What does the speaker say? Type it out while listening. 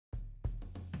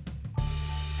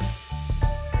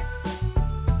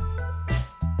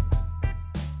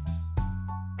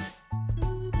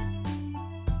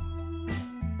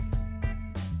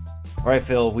All right,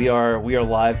 Phil, we are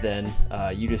live then.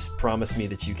 You just promised me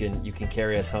that you can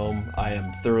carry us home. I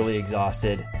am thoroughly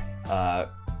exhausted.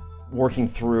 Working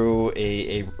through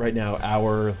a right now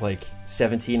hour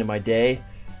 17 of my day.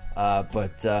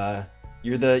 But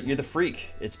you're the freak.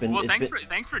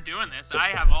 Thanks for doing this. I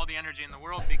have all the energy in the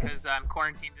world because I'm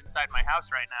quarantined inside my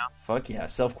house right now. Fuck yeah,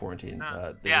 self-quarantine.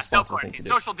 Self-quarantine.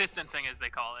 Social distancing, as they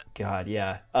call it. God,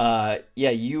 yeah.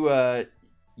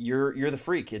 You're the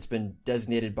freak. It's been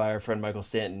designated by our friend Michael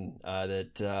Stanton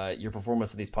that your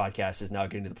performance of these podcasts is now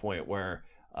getting to the point where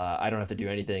I don't have to do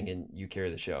anything and you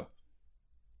carry the show.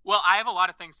 Well, I have a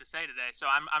lot of things to say today, so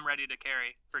I'm ready to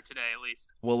carry for today at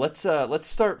least. Well, let's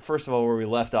start first of all where we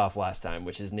left off last time,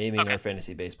 which is naming our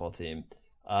fantasy baseball team.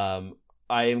 I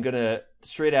am gonna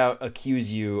straight out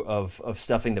accuse you of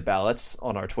stuffing the ballots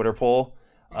on our Twitter poll.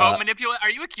 Vote manipulation? Are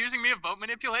you accusing me of vote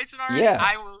manipulation already? Yeah.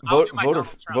 I'll do my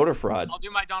voter fraud. I'll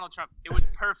do my Donald Trump. It was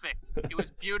perfect. It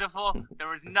was beautiful. There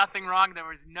was nothing wrong. There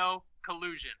was no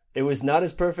collusion. It was not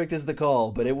as perfect as the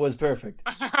call, but it was perfect.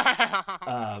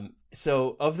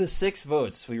 So of the 6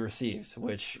 votes we received,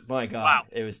 which, my God, wow.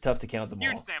 It was tough to count them all.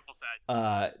 Huge sample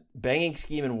size. Banging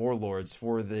Scheme and Warlords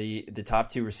were the top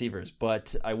 2 receivers.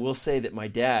 But I will say that my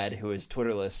dad, who is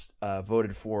Twitterless,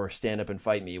 voted for Stand Up and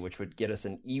Fight Me, which would get us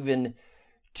an even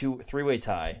 3-way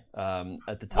tie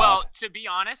at the top. Well, to be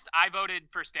honest, I voted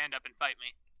for Stand Up and Fight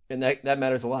Me. And that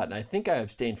matters a lot. And I think I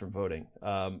abstained from voting.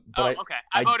 Okay.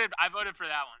 I voted for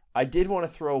that one. I did want to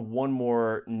throw one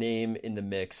more name in the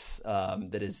mix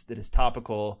that is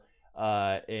topical.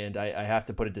 And I have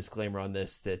to put a disclaimer on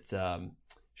this that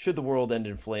should the world end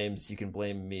in flames, you can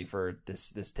blame me for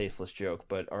this tasteless joke.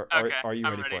 But are you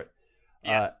ready for it?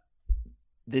 Yes.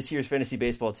 This year's fantasy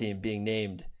baseball team being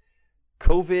named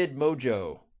COVID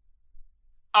Mojo.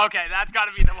 Okay, that's got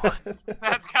to be the one.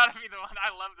 That's got to be the one.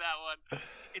 I love that one.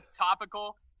 It's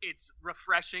topical. It's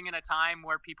refreshing in a time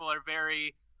where people are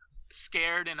very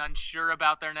scared and unsure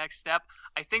about their next step.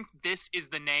 I think this is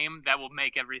the name that will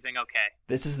make everything okay.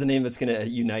 This is the name that's going to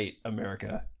unite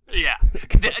America. Yeah.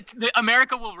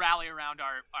 America will rally around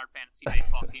our fantasy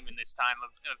baseball team in this time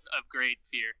of great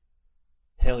fear.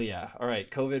 Hell yeah. All right,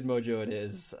 COVID Mojo it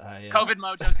is. COVID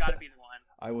Mojo's got to be the one.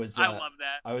 I love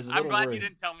that. I was a little glad worried. You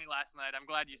didn't tell me last night. I'm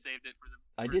glad you saved it for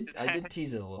today. I did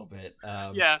tease it a little bit.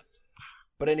 Yeah.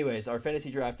 But anyways, our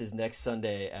fantasy draft is next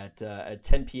Sunday at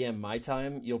 10 p.m. my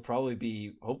time. You'll probably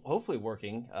be hopefully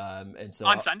working. And so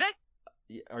on Sunday?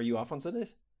 Are you off on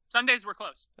Sundays? Sundays we're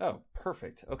closed. Oh,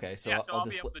 perfect. Okay, so I'll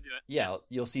be able to do it. Yeah,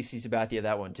 you'll see Sabathia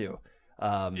that one too.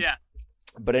 Yeah.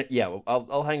 But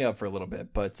I'll hang out for a little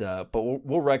bit. But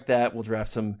we'll wreck that. We'll draft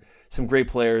some great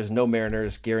players. No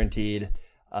Mariners guaranteed.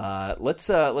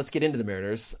 Let's get into the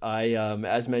Mariners. I,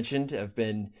 as mentioned, have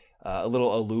been a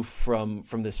little aloof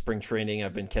from this spring training.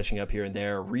 I've been catching up here and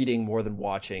there, reading more than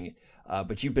watching.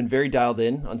 But you've been very dialed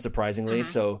in, unsurprisingly. Mm-hmm.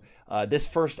 So this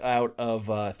first out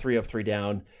of 3 up, 3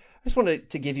 down, I just wanted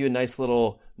to give you a nice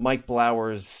little Mike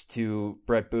Blowers to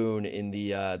Brett Boone in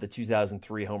the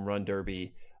 2003 home run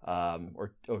derby,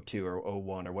 or 02 or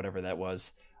 01 or whatever that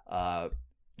was.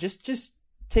 Just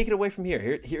take it away from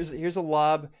here. Here's a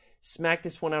lob. Smack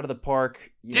this one out of the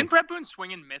park. Didn't Brett Boone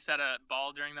swing and miss at a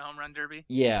ball during the home run derby?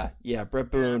 Yeah.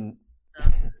 Brett Boone.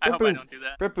 I hope I don't do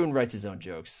that. Brett Boone writes his own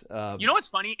jokes. You know what's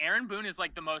funny? Aaron Boone is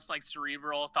like the most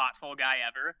cerebral, thoughtful guy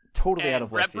ever. Totally out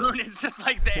of left field. Brett Boone is just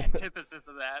like the antithesis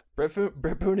of that.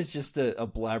 Brett Boone is just a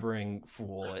blabbering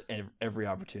fool at every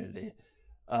opportunity.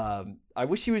 I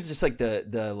wish he was just like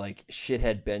the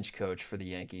shithead bench coach for the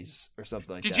Yankees or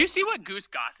something like that. Did you see what Goose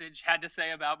Gossage had to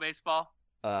say about baseball?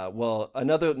 Well,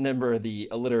 another member of the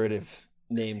alliterative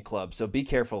name club, so be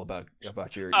careful about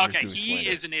your Okay, goose he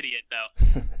slander. is an idiot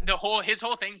though. His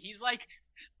whole thing, he's like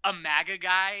a MAGA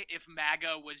guy if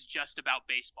MAGA was just about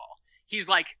baseball. He's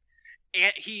like,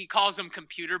 he calls them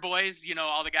computer boys,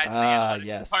 all the guys in the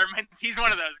analytics departments. He's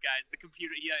one of those guys, the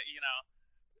computer,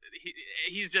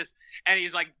 he's just, and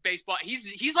he's like baseball.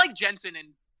 He's like Jensen in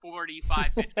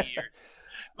 45, 50 years.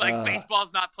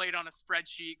 Baseball's not played on a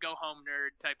spreadsheet, go home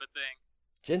nerd type of thing.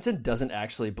 Jensen doesn't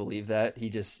actually believe that. He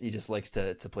just likes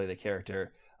to play the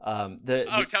character.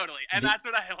 Totally. And that's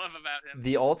what I love about him.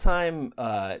 The all-time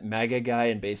MAGA guy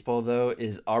in baseball, though,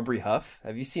 is Aubrey Huff.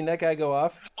 Have you seen that guy go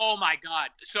off? Oh, my God.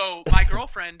 So my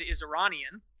girlfriend is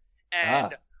Iranian,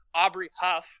 and Aubrey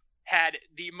Huff had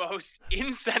the most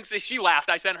insensitive – she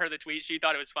laughed. I sent her the tweet. She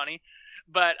thought it was funny.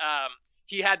 But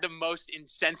he had the most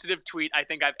insensitive tweet I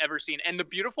think I've ever seen. And the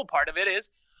beautiful part of it is,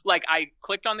 I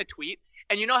clicked on the tweet,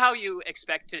 and you know how you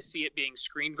expect to see it being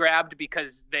screen grabbed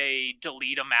because they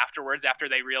delete them afterwards after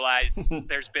they realize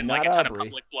there's been a ton of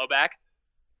public blowback?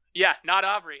 Yeah, not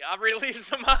Aubrey. Aubrey leaves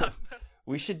them up.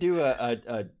 We should do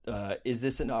a is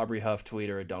this an Aubrey Huff tweet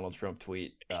or a Donald Trump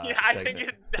tweet? Yeah, I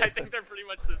think they're pretty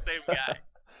much the same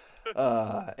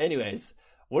guy. Anyways,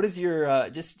 what is your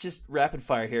just rapid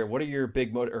fire here? What are your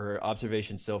big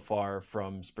observations so far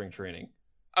from spring training?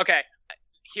 Okay,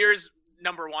 here's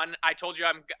number one. I told you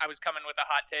I was coming with a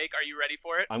hot take. Are you ready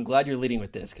for it? I'm glad you're leading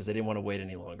with this because I didn't want to wait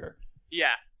any longer.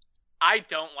 Yeah, I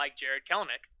don't like Jarred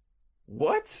Kelenic.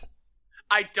 What?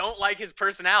 I don't like his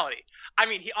personality. I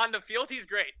mean, on the field, he's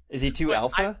great. Is he too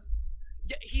alpha?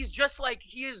 Yeah, he's just like,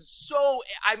 he is so,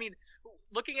 I mean,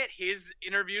 looking at his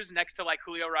interviews next to like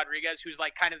Julio Rodriguez, who's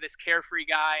like kind of this carefree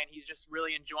guy and he's just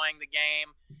really enjoying the game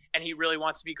and he really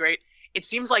wants to be great. It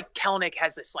seems like Kelenic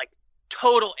has this like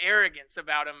total arrogance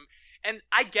about him. And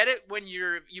I get it when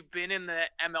you've been in the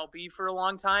MLB for a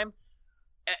long time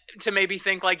to maybe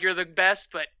think like you're the best,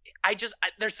 but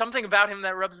there's something about him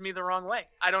that rubs me the wrong way.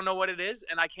 I don't know what it is,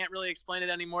 and I can't really explain it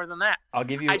any more than that. I'll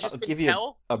give you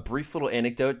a brief little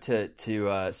anecdote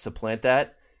to supplant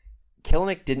that.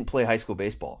 Kelenic didn't play high school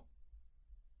baseball.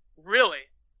 Really?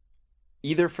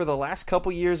 Either for the last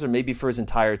couple years or maybe for his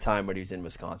entire time when he was in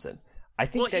Wisconsin. I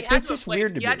think that's just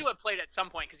weird to me. He had to have played at some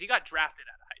point because he got drafted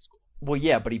out of high school. Well,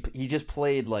 yeah, but he just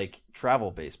played like travel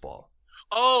baseball.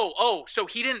 Oh, so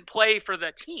he didn't play for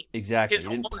the team. Exactly. He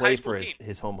didn't play for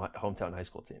his hometown high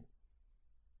school team.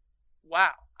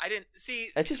 Wow. I didn't see.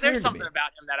 That's just there's weird something to me.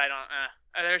 about him that I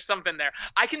don't. There's something there.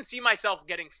 I can see myself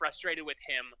getting frustrated with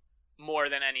him more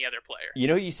than any other player. You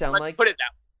know, you sound Let's put it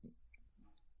down.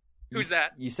 Who's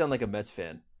that? You sound like a Mets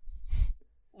fan.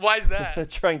 Why is that?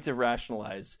 Trying to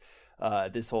rationalize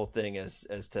this whole thing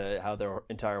as to how their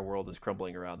entire world is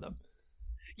crumbling around them.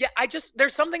 Yeah,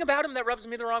 there's something about him that rubs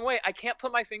me the wrong way. I can't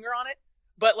put my finger on it,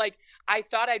 but like I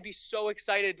thought I'd be so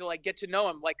excited to like get to know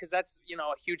him, like because that's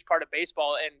a huge part of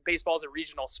baseball, and baseball is a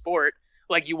regional sport.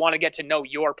 Like you want to get to know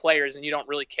your players, and you don't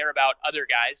really care about other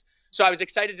guys. So I was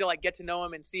excited to like get to know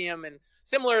him and see him, and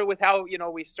similar with how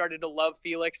we started to love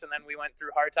Felix, and then we went through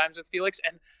hard times with Felix,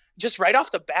 and just right off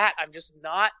the bat, I'm just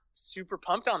not super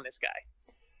pumped on this guy.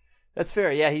 That's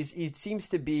fair. Yeah, he seems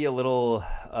to be a little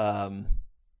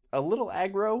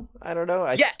aggro. I don't know.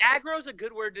 Aggro is a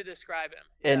good word to describe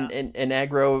him. And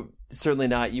aggro, certainly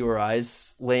not you or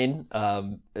I's lane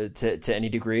to any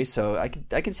degree. So I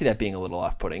can see that being a little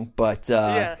off-putting. But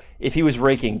if he was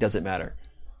raking, doesn't matter.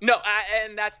 No,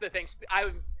 and that's the thing.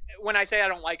 When I say I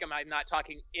don't like him, I'm not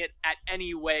talking it at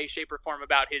any way, shape, or form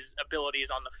about his abilities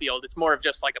on the field. It's more of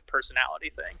just like a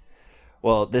personality thing.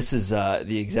 Well, this is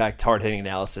the exact hard-hitting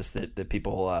analysis that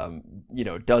people,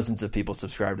 dozens of people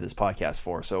subscribe to this podcast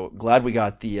for. So glad we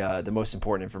got the most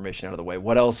important information out of the way.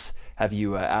 What else have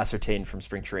you ascertained from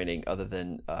spring training other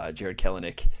than Jarred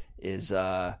Kelenic is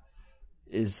a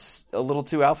little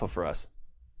too alpha for us?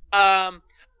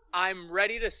 I'm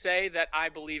ready to say that I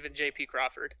believe in JP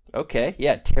Crawford. Okay,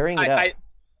 yeah, tearing it up.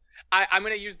 I'm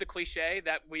going to use the cliche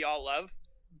that we all love.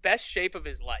 Best shape of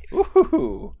his life.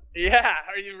 Ooh. Yeah,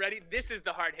 are you ready? This is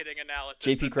the hard-hitting analysis.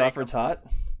 JP Crawford's hot?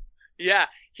 Yeah,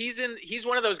 he's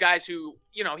one of those guys who,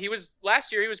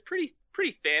 last year he was pretty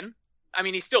thin. I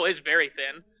mean, he still is very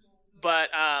thin, but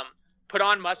put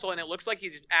on muscle, and it looks like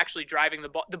he's actually driving the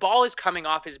ball. The ball is coming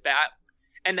off his bat,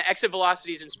 and the exit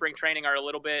velocities in spring training are a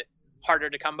little bit harder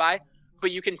to come by,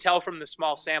 but you can tell from the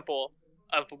small sample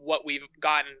of what we've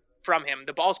gotten from him,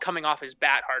 the ball's coming off his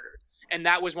bat harder. And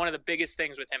that was one of the biggest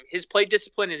things with him. His plate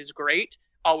discipline is great,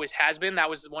 always has been. That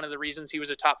was one of the reasons he was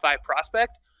a top 5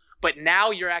 prospect. But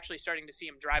now you're actually starting to see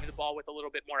him drive the ball with a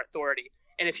little bit more authority.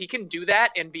 And if he can do that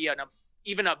and be an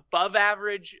even above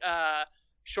average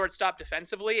shortstop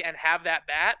defensively and have that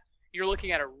bat, you're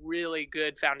looking at a really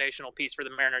good foundational piece for the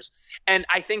Mariners. And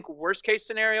I think worst case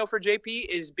scenario for JP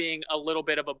is being a little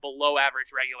bit of a below average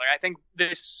regular. I think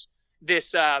this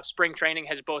spring training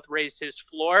has both raised his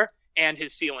floor and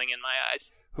his ceiling in my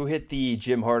eyes. Who hit the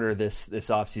gym harder this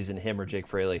offseason, him or Jake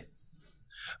Fraley?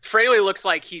 Fraley looks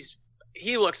like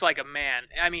he looks like a man.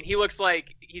 I mean, he looks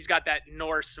like he's got that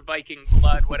Norse Viking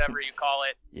blood, whatever you call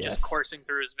it, yes, just coursing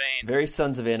through his veins. Very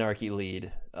Sons of Anarchy lead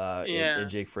in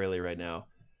Jake Fraley right now.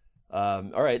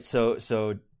 All right, so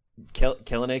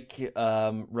Kelenic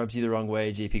rubs you the wrong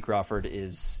way. JP Crawford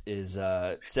is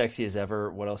sexy as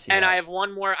ever. What else? I have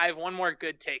one more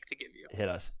good take to give you. Hit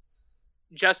us.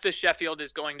 Justus Sheffield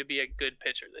is going to be a good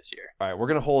pitcher this year. All right, we're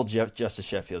gonna hold Justus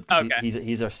Sheffield because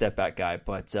he's our step back guy.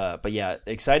 But yeah,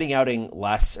 exciting outing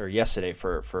yesterday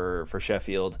for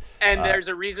Sheffield. And there's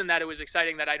a reason that it was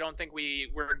exciting that I don't think we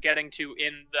were getting to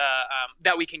in the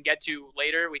that we can get to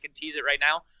later. We can tease it right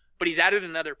now. But he's added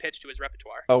another pitch to his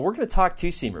repertoire. Oh, we're gonna talk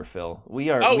two-seamer, Phil. We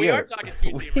are talking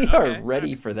two-seamer. We are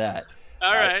ready for that.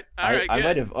 All right. I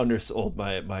might have undersold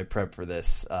my prep for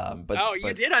this.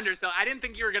 You did undersell. I didn't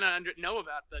think you were gonna know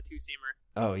about the two-seamer.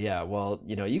 Oh yeah, well,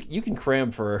 you can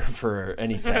cram for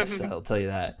any test. I'll tell you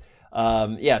that.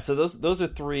 Yeah, so those are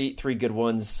three good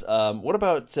ones. What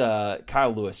about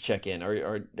Kyle Lewis check-in?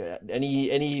 Or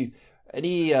any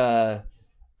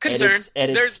concern?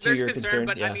 Edits to there's your concern,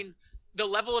 but yeah. I mean, the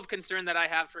level of concern that I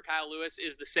have for Kyle Lewis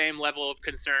is the same level of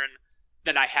concern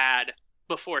that I had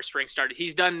before spring started.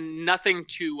 He's done nothing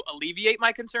to alleviate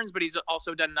my concerns, but he's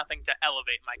also done nothing to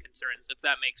elevate my concerns, if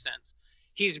that makes sense.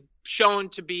 He's shown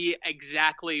to be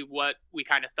exactly what we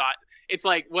kind of thought. It's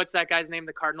like, what's that guy's name,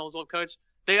 the Cardinals' old coach?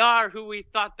 They are who we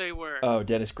thought they were. Oh,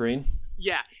 Dennis Green?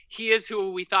 Yeah, he is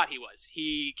who we thought he was.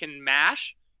 He can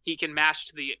mash. He can mash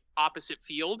to the opposite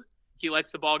field. He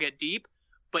lets the ball get deep,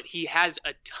 but he has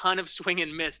a ton of swing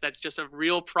and miss. That's just a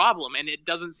real problem, and it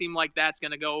doesn't seem like that's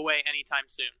going to go away anytime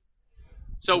soon.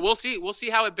 So we'll see. We'll see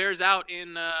how it bears out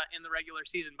in the regular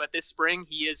season. But this spring,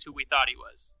 he is who we thought he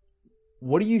was.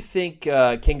 What do you think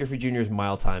Ken Griffey Jr.'s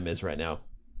mile time is right now?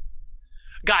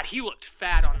 God, he looked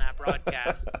fat on that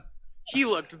broadcast. He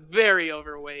looked very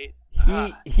overweight.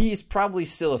 He's probably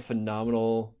still a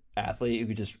phenomenal athlete who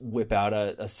could just whip out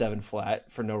a 7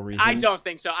 flat for no reason. I don't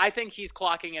think so. I think he's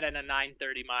clocking it at a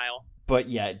 9:30 mile. But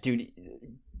yeah, dude,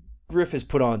 Griff has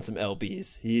put on some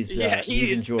LBs. He's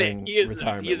enjoying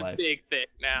retirement life. He is big thick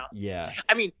now. Yeah.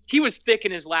 I mean, he was thick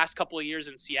in his last couple of years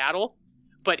in Seattle,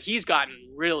 but he's gotten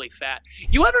really fat.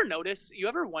 You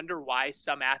ever wonder why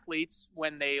some athletes,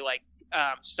 when they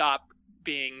stop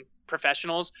being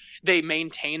professionals, they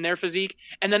maintain their physique?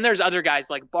 And then there's other guys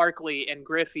like Barkley and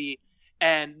Griffey,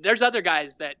 and there's other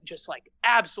guys that just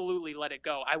absolutely let it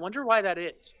go. I wonder why that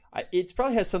is. It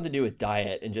probably has something to do with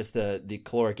diet and just the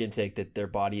caloric intake that their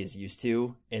body is used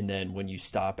to. And then when you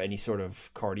stop any sort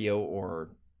of cardio or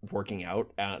working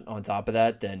out on top of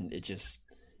that, then it just...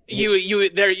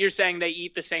 You're saying they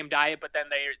eat the same diet, but then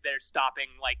they're stopping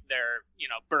their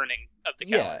burning of the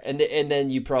calories. Yeah, and then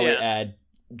you probably add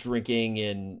drinking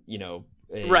and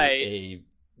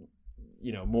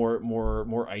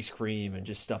more ice cream and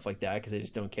just stuff like that because they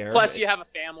just don't care. Plus, you have a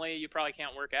family, you probably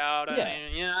can't work out.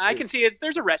 I can see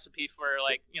there's a recipe for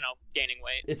gaining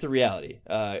weight. It's a reality.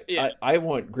 I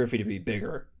want Griffey to be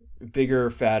bigger,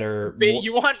 fatter.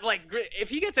 You want if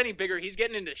he gets any bigger, he's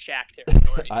getting into Shaq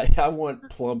territory. I want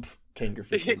plump Ken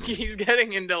Griffey. He's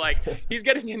getting into he's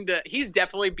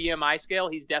definitely BMI scale.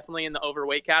 He's definitely in the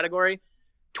overweight category.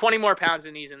 20 more pounds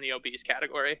than he's in the obese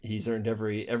category. He's earned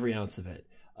every ounce of it.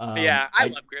 I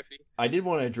love Griffey. I did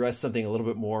want to address something a little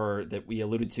bit more that we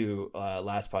alluded to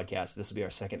last podcast. This will be our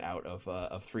second out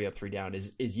of 3 Up, 3 Down.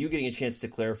 Is you getting a chance to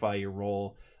clarify your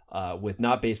role with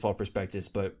not Baseball Prospectus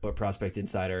but Prospect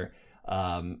Insider,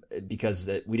 because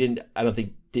we didn't, I don't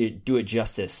think, do it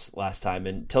justice last time,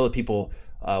 and tell the people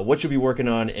what you'll be working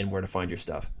on and where to find your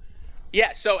stuff.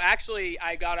 Yeah, so actually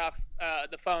I got off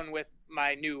the phone with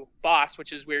my new boss,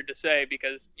 which is weird to say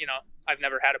because I've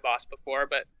never had a boss before,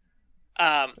 but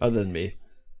other than me.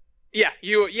 Yeah,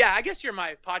 I guess you're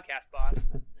my podcast boss.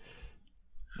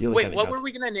 Wait, what were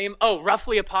we gonna name? Oh,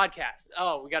 Roughly a Podcast.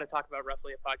 Oh, we got to talk about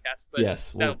Roughly a Podcast. But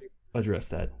yes, we'll address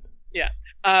that. Yeah,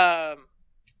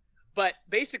 but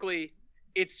basically,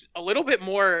 it's a little bit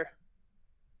more.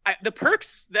 The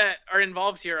perks that are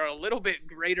involved here are a little bit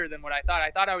greater than what I thought. I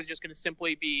thought I was just going to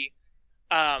simply be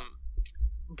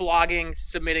blogging,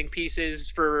 submitting pieces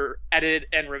for edit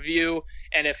and review,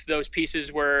 and if those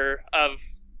pieces were of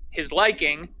his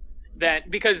liking, then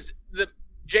because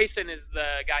Jason is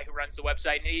the guy who runs the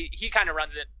website, and he kind of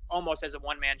runs it almost as a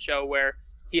one-man show where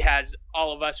he has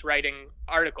all of us writing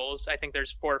articles. I think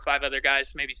there's 4 or 5 other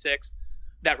guys, maybe 6,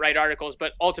 that write articles,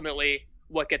 but ultimately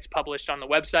what gets published on the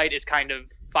website is kind of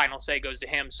final say goes to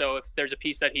him. So if there's a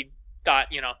piece that he thought,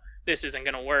 this isn't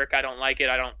going to work, I don't like it,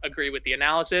 I don't agree with the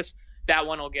analysis, that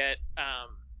one will get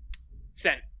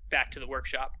sent back to the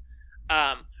workshop.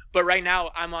 But right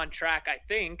now I'm on track, I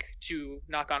think, to,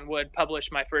 knock on wood,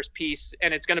 publish my first piece,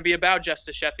 and it's going to be about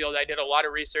Justus Sheffield. I did a lot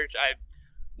of research. I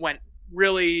went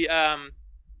really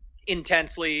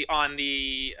intensely on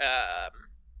the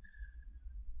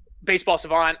Baseball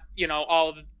Savant, all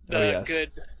of the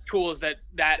good tools that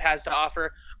has to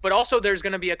offer. But also there's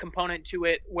going to be a component to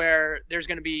it where there's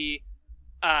going to be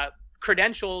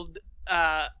credentialed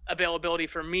availability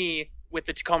for me with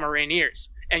the Tacoma Rainiers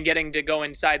and getting to go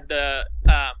inside the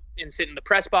and sit in the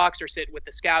press box or sit with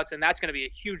the scouts. And that's going to be a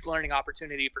huge learning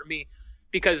opportunity for me,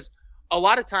 because a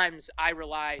lot of times I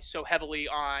rely so heavily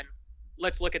on,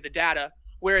 let's look at the data,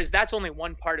 whereas that's only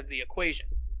one part of the equation.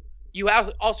 You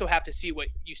also have to see what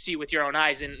you see with your own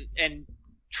eyes and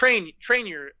train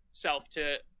yourself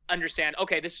to understand,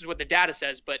 okay, this is what the data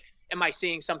says, but am I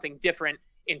seeing something different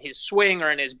in his swing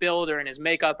or in his build or in his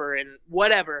makeup or in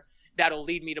whatever that'll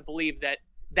lead me to believe that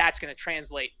that's going to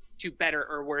translate to better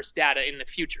or worse data in the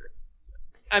future.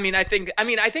 I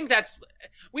think that's,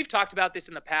 we've talked about this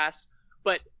in the past,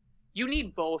 but you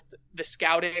need both the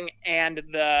scouting and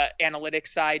the analytics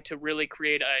side to really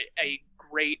create a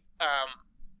great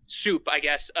soup, I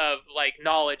guess, of like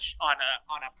knowledge on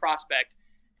a prospect.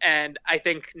 And I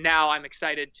think now I'm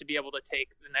excited to be able to take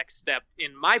the next step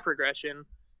in my progression,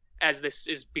 as this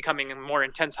is becoming a more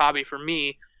intense hobby for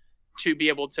me, to be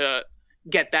able to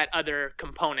get that other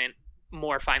component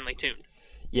more finely tuned.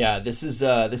 Yeah, this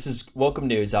is welcome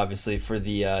news, obviously, for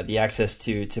the access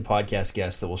to podcast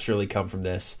guests that will surely come from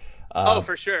this.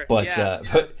 For sure.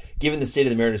 But given the state of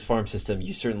the Mariners farm system,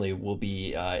 you certainly will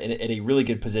be in a really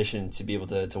good position to be able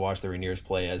to watch the Rainiers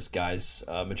play as guys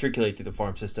matriculate through the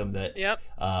farm system that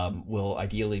will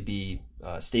ideally be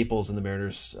staples in the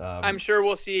Mariners. I'm sure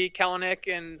we'll see Kelenic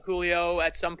and Julio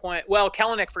at some point. Well,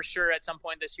 Kelenic for sure at some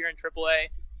point this year in AAA.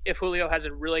 If Julio has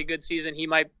a really good season, he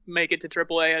might make it to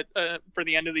AAA for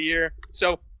the end of the year.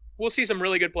 So we'll see some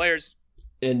really good players.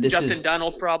 And Justin Dunn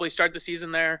will probably start the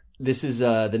season there. This is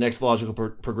the next logical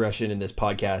progression in this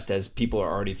podcast, as people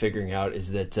are already figuring out,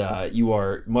 is that you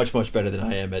are much, much better than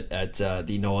I am at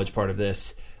the knowledge part of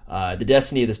this. The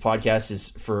destiny of this podcast is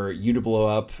for you to blow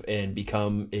up and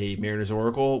become a Mariners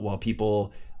Oracle, while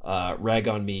people rag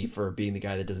on me for being the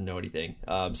guy that doesn't know anything.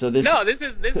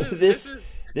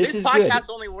 This podcast good.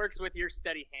 Only works with your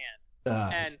steady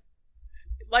hand. And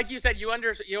like you said, you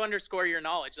underscore your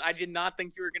knowledge. I did not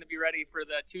think you were going to be ready for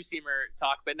the two-seamer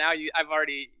talk, but now you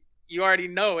already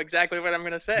know exactly what I'm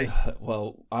going to say.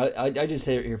 Well, I just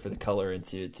here for the color and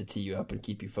to tee you up and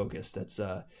keep you focused.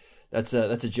 That's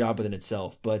a job within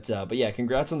itself. But yeah,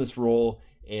 congrats on this role,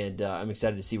 and I'm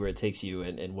excited to see where it takes you,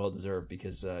 and well deserved,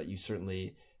 because you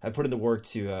certainly have put in the work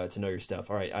to know your stuff.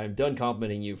 All right, I'm done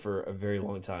complimenting you for a very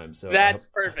long time. So that's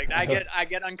perfect. I get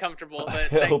uncomfortable,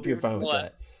 but I hope you're fine with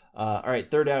that. All right,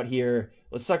 third out here.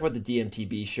 Let's talk about the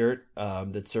DMTB shirt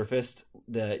that surfaced.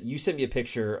 You sent me a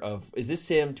picture of. Is this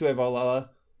Sam Tuivailala?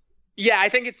 Yeah, I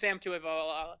think it's Sam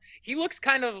Tuivailala. He looks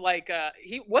kind of like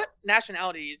what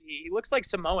nationality is he? He looks like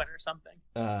Samoan or something.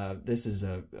 This is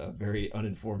a very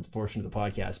uninformed portion of the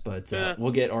podcast, but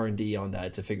we'll get R&D on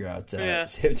that to figure out Sam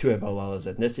Tuivailala's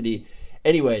ethnicity.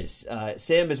 Anyways,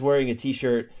 Sam is wearing a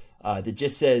T-shirt that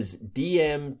just says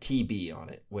DMTB on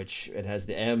it, which it has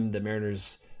the M, the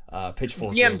Mariners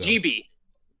pitchfork DMGB. Logo.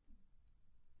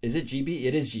 Is it GB?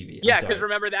 It is GB. Yeah, because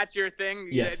remember, that's your thing.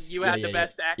 Yes. You had the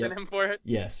best acronym for it.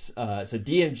 Yes. So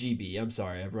DMGB. I'm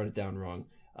sorry, I wrote it down wrong.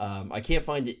 I can't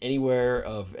find it anywhere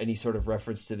of any sort of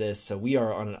reference to this. So we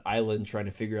are on an island trying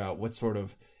to figure out what sort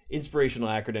of inspirational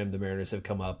acronym the Mariners have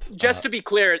come up. Just to be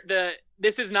clear,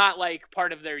 this is not like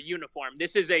part of their uniform.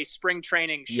 This is a spring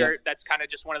training shirt. That's kind of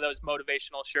just one of those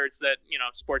motivational shirts that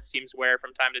sports teams wear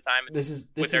from time to time. This is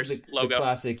the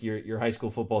classic. Your high school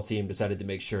football team decided to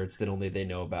make shirts that only they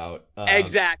know about.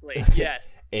 Exactly.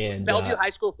 Yes. And Bellevue High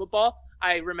School football,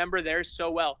 I remember theirs so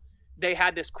well. They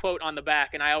had this quote on the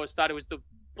back, and I always thought it was the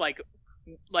like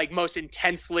most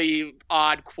intensely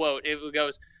odd quote. It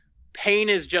goes, "Pain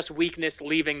is just weakness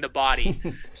leaving the body."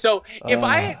 So if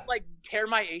I tear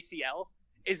my ACL,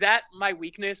 is that my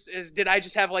weakness? Did I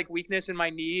just have weakness in my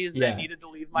knees that needed to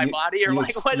leave my body, or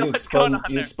what's going on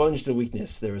there? You expunged the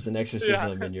weakness. There was an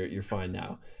exorcism, and you're fine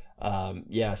now.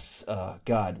 Yes.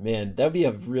 God, man, that'd be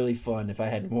a really fun if I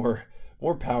had more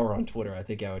power on Twitter. I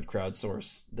think I would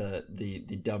crowdsource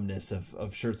the dumbness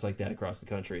of shirts like that across the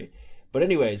country. But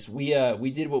anyways,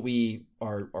 we did what we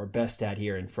are best at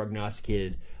here and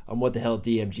prognosticated on what the hell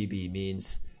DMGB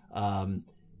means.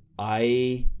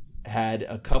 I had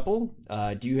a couple.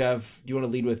 Do you want to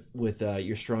lead with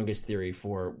your strongest theory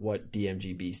for what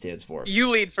DMGB stands for? You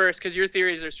lead first, because your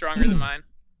theories are stronger than mine.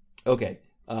 Okay.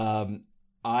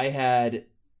 I had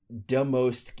the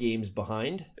most games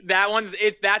behind.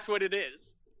 That's what it is.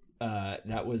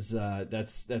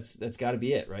 That's got to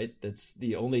be it, right? That's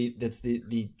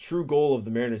the true goal of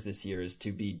the Mariners this year, is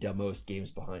to be the most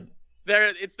games behind.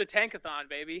 It's the tankathon,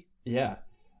 baby. Yeah.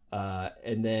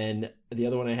 And then the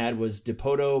other one I had was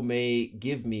Dipoto may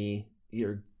give,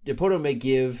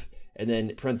 and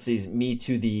then parentheses, me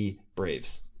to the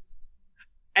Braves.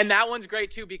 And that one's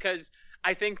great too, because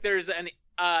I think there's an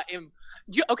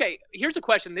okay, here's a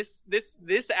question. This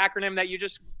acronym that you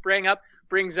just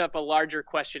brings up a larger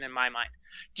question in my mind.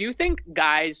 Do you think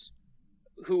guys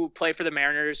who play for the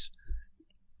Mariners,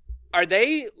 are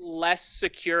they less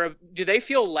secure? Do they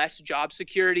feel less job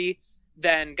security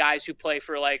than guys who play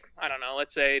for,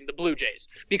 let's say, the Blue Jays?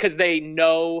 Because they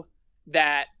know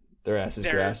that their ass is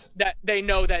grass. That they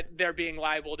know that they're being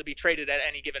liable to be traded at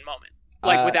any given moment,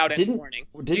 like without any warning.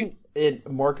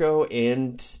 Didn't Marco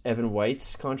and Evan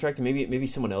White's contract, maybe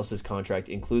someone else's contract,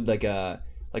 include like a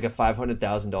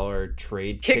 $500,000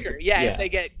 trade kicker? Yeah, if they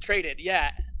get traded,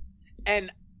 yeah.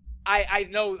 And I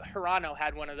know Hirano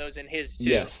had one of those in his too.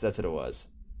 Yes, that's what it was.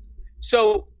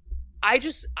 So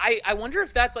I wonder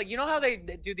if that's like, you know how they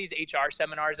do these HR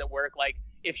seminars at work, like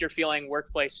if you're feeling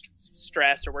workplace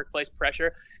stress or workplace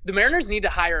pressure, the Mariners need to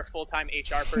hire a full-time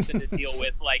HR person to deal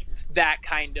with like that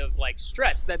kind of like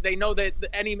stress that they know that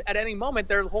at any moment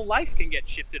their whole life can get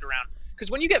shifted around.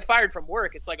 Because when you get fired from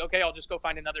work, it's like, okay, I'll just go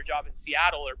find another job in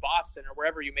Seattle or Boston or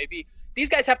wherever you may be. These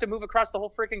guys have to move across the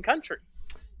whole freaking country.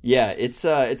 Yeah, it's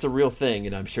a real thing,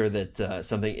 and I'm sure that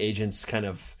something agents kind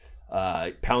of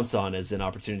pounce on as an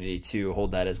opportunity to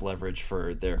hold that as leverage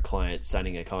for their client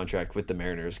signing a contract with the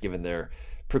Mariners, given their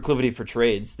proclivity for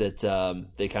trades, that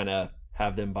they kind of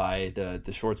have them buy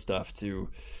the short stuff to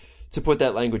put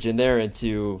that language in there and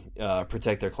to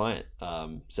protect their client.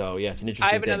 So yeah, it's an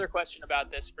interesting I have thing. Another question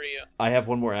about this for you. I have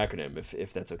one more acronym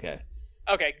if that's okay.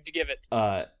 Okay, give it.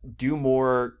 Do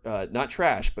more, not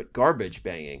trash, but garbage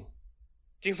banging.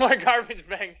 Do more garbage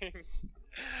banging.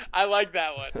 I like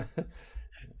that one.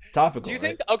 Topical. Do you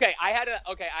think? Right? Okay, I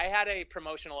had a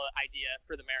promotional idea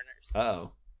for the Mariners.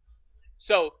 Uh-oh.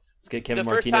 So let's get Kevin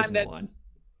Martinez in the line.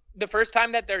 The first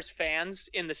time that there's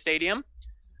fans in the stadium,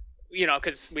 you know,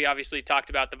 because we obviously talked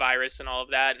about the virus and all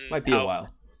of that. And might be a while.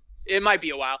 It might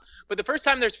be a while, but the first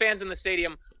time there's fans in the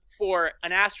stadium for an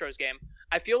Astros game,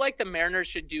 I feel like the Mariners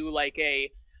should do like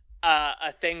a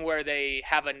thing where they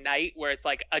have a night where it's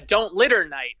like a don't litter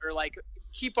night, or like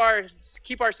keep our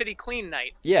city clean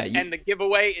night. Yeah. And the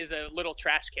giveaway is a little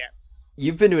trash can.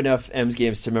 You've been to enough M's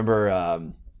games to remember,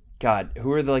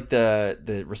 who are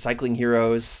the recycling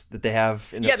heroes that they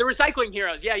have? The recycling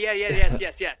heroes.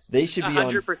 Yes. They should be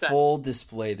 100%. On full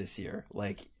display this year.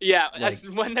 When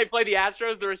they play the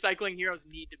Astros, the recycling heroes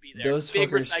need to be there. Those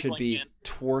fuckers should be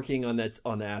twerking on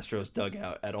the Astros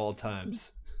dugout at all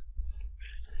times.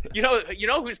 You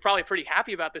know who's probably pretty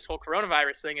happy about this whole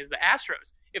coronavirus thing is the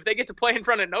Astros. If they get to play in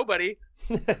front of nobody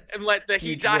and let the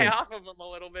heat die off of them a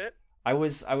little bit. I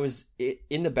was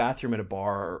in the bathroom at a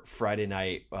bar Friday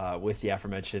night with the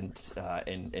aforementioned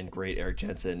and great Eric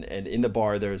Jensen, and in the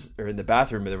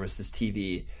bathroom there was this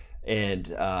TV,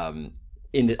 and on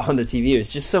the TV it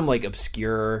was just some like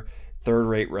obscure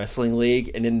third-rate wrestling league,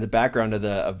 and in the background of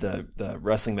the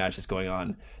wrestling matches going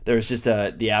on, there's just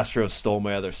the Astros stole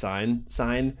my other sign,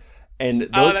 and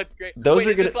that's great. Those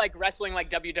Wait, is this like wrestling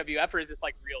like WWF, or is this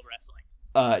like real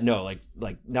wrestling? No,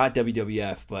 like not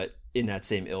WWF, but in that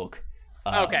same ilk.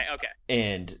 Okay.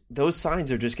 And those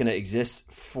signs are just going to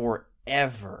exist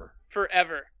forever.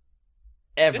 Ever.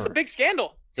 It's a big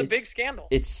scandal. It's a big scandal.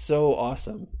 It's so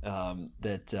awesome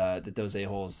that those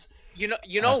a-holes. You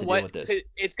know what?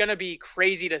 It's going to be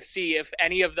crazy to see if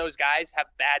any of those guys have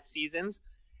bad seasons.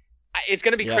 It's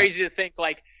going to be crazy to think,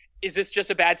 like, is this just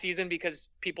a bad season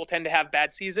because people tend to have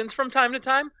bad seasons from time to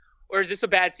time? Or is this a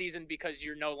bad season because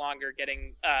you're no longer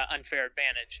getting unfair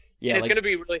advantage? Yeah, and it's going to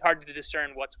be really hard to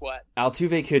discern what's what.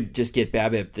 Altuve could just get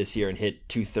BABIP this year and hit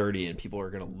 230, and people are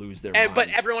going to lose their minds. But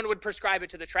everyone would prescribe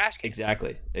it to the trash can.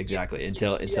 Exactly.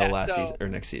 Until last season or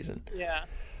next season. Yeah.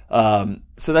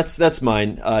 So that's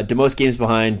mine. DeMost games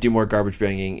behind, do more garbage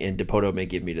banging, and Dipoto may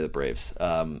give me to the Braves.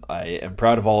 I am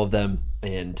proud of all of them,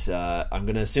 and I'm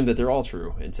going to assume that they're all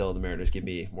true until the Mariners give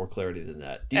me more clarity than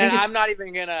that. I'm not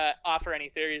even going to offer any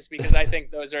theories because I think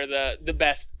those are the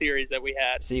best theories that we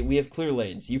had. See, we have clear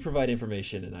lanes. You provide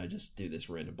information, and I just do this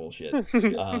random bullshit.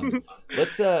 Everyone's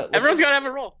got to have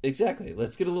a role. Exactly.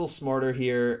 Let's get a little smarter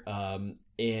here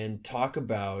and talk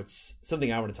about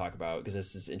something I want to talk about because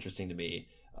this is interesting to me.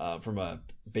 From a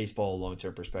baseball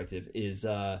long-term perspective, is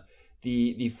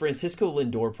the Francisco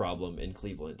Lindor problem in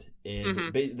Cleveland,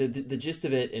 and the gist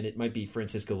of it, and it might be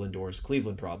Francisco Lindor's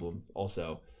Cleveland problem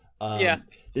also. The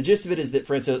gist of it is that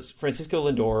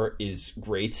Francisco Lindor is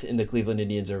great, and the Cleveland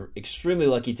Indians are extremely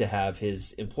lucky to have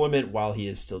his employment while he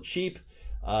is still cheap.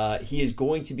 He is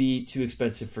going to be too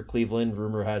expensive for Cleveland.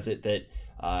 Rumor has it that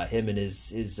him and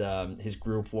his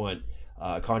group want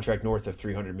contract north of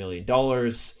 $300 million.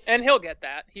 And he'll get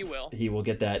that. He will. He will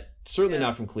get that. Certainly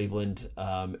not from Cleveland.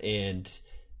 And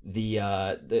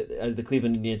the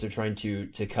Cleveland Indians are trying to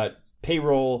cut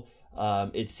payroll.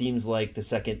 It seems like the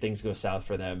second things go south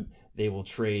for them, they will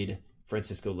trade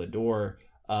Francisco Lindor.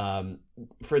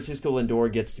 Francisco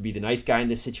Lindor gets to be the nice guy in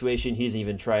this situation. He doesn't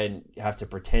even try and have to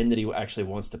pretend that he actually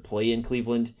wants to play in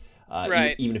Cleveland.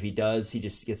 Right. Even if he does, he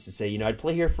just gets to say, I'd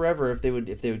play here forever if they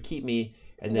would keep me.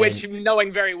 And then, which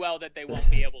knowing very well that they won't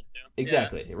be able to.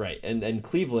 Exactly, Yeah. right. And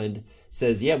Cleveland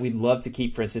says, yeah, we'd love to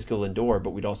keep Francisco Lindor,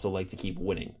 but we'd also like to keep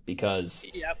winning because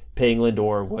Yep. paying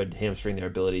Lindor would hamstring their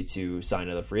ability to sign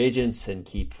other free agents and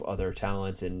keep other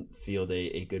talent and field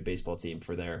a good baseball team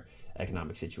for their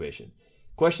economic situation.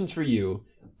 Questions for you.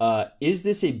 Is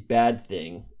this a bad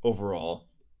thing overall?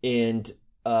 And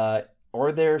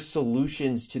are there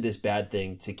solutions to this bad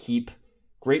thing to keep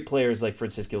great players like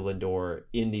Francisco Lindor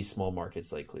in these small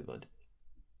markets like Cleveland?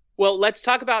 Well, let's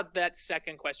talk about that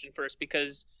second question first,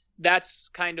 because that's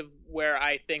kind of where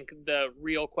I think the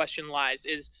real question lies.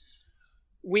 Is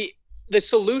the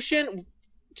solution,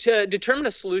 to determine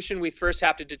a solution, we first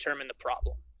have to determine the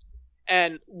problem.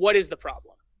 And what is the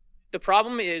problem? The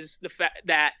problem is the fact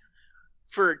that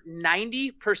for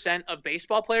 90% of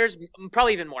baseball players,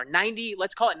 probably even more,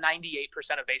 let's call it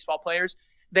 98% of baseball players,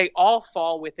 they all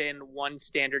fall within one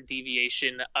standard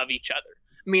deviation of each other,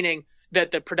 meaning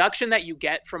that the production that you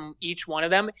get from each one of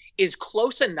them is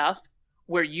close enough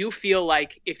where you feel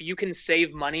like if you can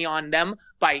save money on them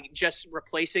by just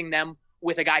replacing them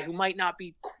with a guy who might not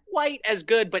be quite as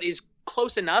good, but is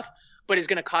close enough, but is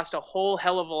going to cost a whole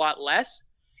hell of a lot less,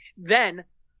 then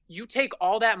you take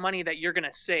all that money that you're going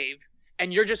to save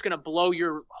and you're just going to blow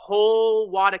your whole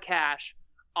wad of cash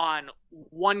on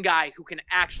one guy who can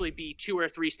actually be 2 or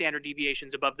 3 standard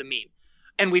deviations above the mean.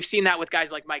 And we've seen that with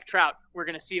guys like Mike Trout. We're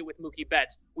going to see it with Mookie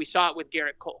Betts. We saw it with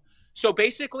Garrett Cole. So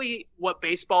basically what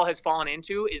baseball has fallen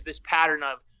into is this pattern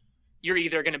of you're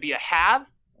either going to be a have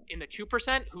in the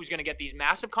 2% who's going to get these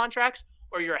massive contracts,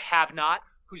 or you're a have not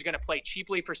who's going to play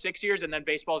cheaply for 6 years, and then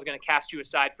baseball is going to cast you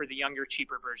aside for the younger,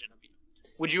 cheaper version of you.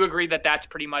 Would you agree that that's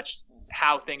pretty much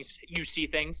how you see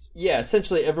things? Yeah,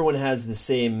 essentially everyone has the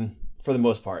same, for the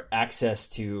most part, access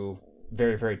to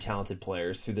very, very talented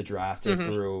players through the draft or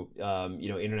through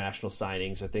international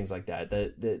signings or things like that.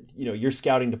 Your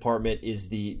scouting department is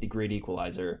the great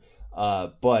equalizer.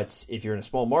 But if you're in a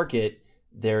small market,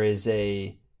 there is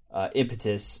a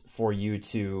impetus for you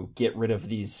to get rid of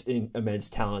these immense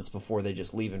talents before they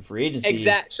just leave in free agency.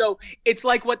 Exactly. So it's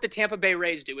like what the Tampa Bay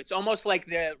Rays do. It's almost like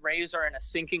the Rays are in a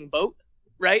sinking boat,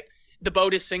 right? The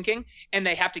boat is sinking and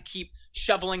they have to keep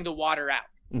shoveling the water out.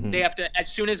 They have to,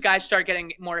 as soon as guys start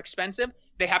getting more expensive,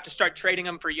 they have to start trading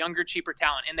them for younger, cheaper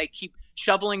talent. And they keep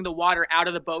shoveling the water out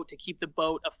of the boat to keep the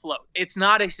boat afloat. It's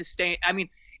not it's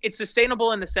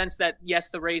sustainable in the sense that, yes,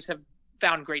 the Rays have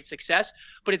found great success,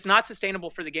 but it's not sustainable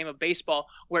for the game of baseball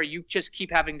where you just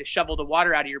keep having to shovel the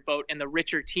water out of your boat and the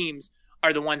richer teams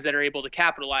are the ones that are able to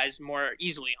capitalize more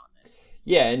easily on this.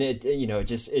 Yeah, and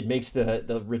it makes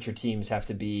the richer teams have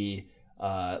to be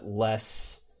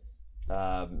less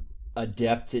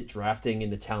adept at drafting in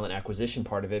the talent acquisition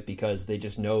part of it, because they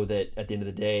just know that at the end of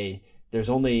the day there's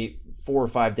only 4 or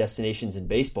 5 destinations in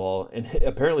baseball, and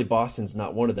apparently Boston's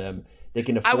not one of them. They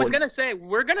can afford. I was going to say,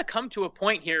 we're going to come to a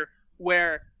point here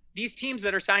where these teams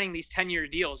that are signing these 10-year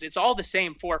deals, it's all the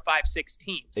same 4, 5, 6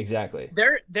 teams. Exactly.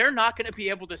 They're not going to be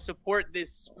able to support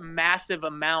this massive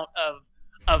amount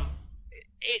of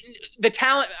the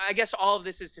talent. I guess all of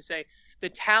this is to say the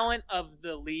talent of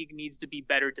the league needs to be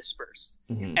better dispersed.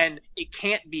 And it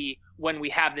can't be when we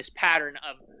have this pattern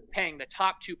of paying the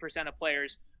top 2% of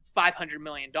players $500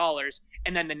 million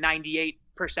and then the 98%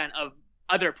 of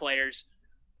other players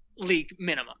league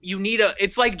minimum. You need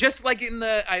it's like, just like in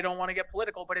I don't want to get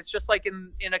political, but it's just like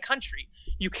in a country.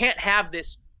 You can't have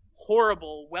this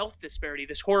horrible wealth disparity,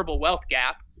 this horrible wealth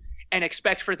gap, and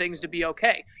expect for things to be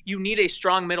okay. You need a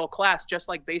strong middle class, just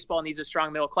like baseball needs a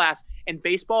strong middle class. And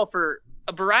baseball, for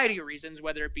a variety of reasons,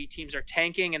 whether it be teams are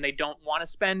tanking and they don't want to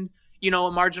spend, a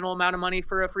marginal amount of money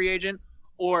for a free agent,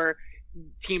 or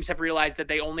teams have realized that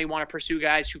they only want to pursue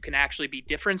guys who can actually be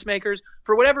difference makers.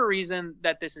 For whatever reason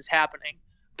that this is happening,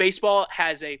 baseball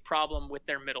has a problem with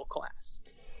their middle class.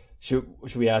 Should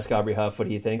we ask Aubrey Huff what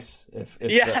he thinks? If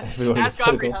ask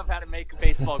Aubrey Huff how to make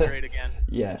baseball great again.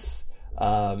 Yes.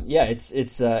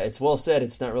 It's well said.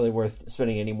 It's not really worth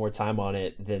spending any more time on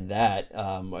it than that.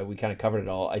 We kind of covered it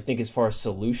all. I think as far as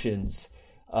solutions,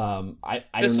 I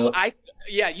don't know.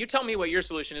 You tell me what your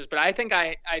solution is, but I think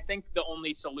the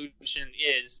only solution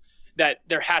is that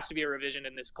there has to be a revision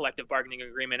in this collective bargaining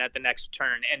agreement at the next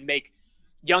turn and make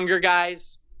younger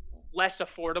guys less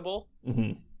affordable.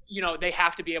 They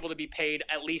have to be able to be paid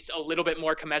at least a little bit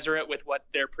more commensurate with what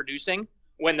they're producing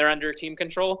when they're under team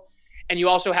control. And you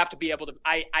also have to be able to,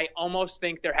 I almost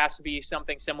think there has to be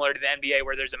something similar to the NBA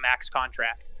where there's a max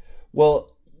contract.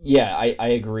 Well, yeah, I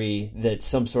agree that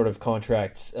some sort of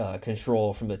contract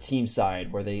control from the team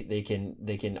side where they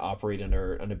can operate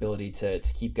under an ability to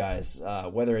keep guys,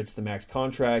 whether it's the max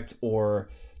contract or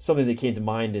something that came to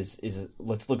mind is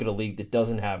let's look at a league that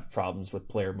doesn't have problems with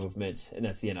player movement, and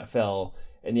that's the NFL.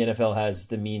 and the NFL has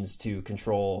the means to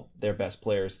control their best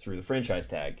players through the franchise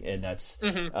tag, and that's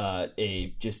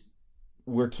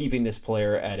we're keeping this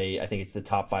player at I think it's the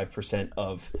top 5%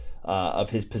 of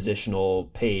his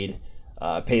positional paid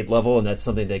level, and that's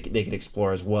something they could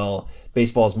explore as well.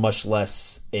 Baseball is much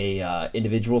less a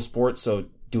individual sport, so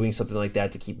doing something like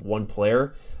that to keep one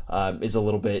player is a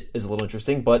little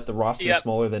interesting, but the roster is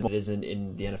smaller than it is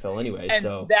in the NFL anyway. And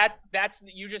so that's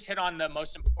you just hit on the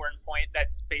most important point, that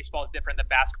baseball is different than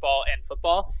basketball and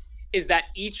football, is that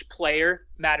each player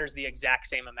matters the exact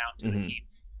same amount to the team.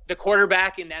 The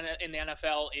quarterback in the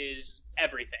NFL is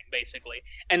everything, basically.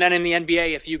 And then in the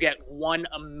NBA, if you get one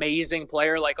amazing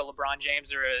player like a LeBron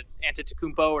James or an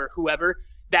Antetokounmpo or whoever,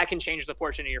 that can change the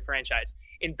fortune of your franchise.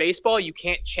 In baseball, you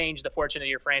can't change the fortune of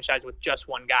your franchise with just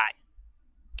one guy.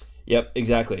 Yep,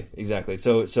 exactly.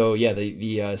 So yeah,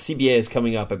 the CBA is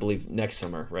coming up, I believe, next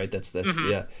summer, right? That's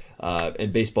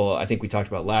and baseball, I think we talked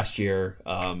about last year.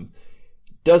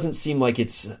 Doesn't seem like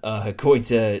it's going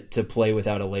to play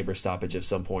without a labor stoppage of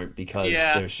some point, because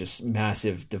there's just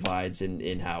massive divides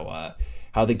in how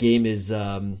the game is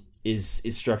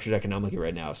structured economically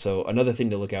right now. So another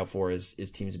thing to look out for is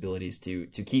teams' abilities to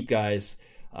keep guys.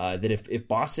 That if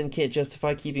Boston can't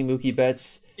justify keeping Mookie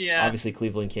Betts, obviously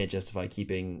Cleveland can't justify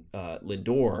keeping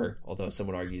Lindor, although some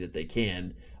would argue that they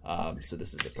can. So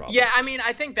this is a problem. Yeah, I mean,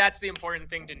 I think that's the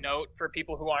important thing to note for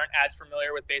people who aren't as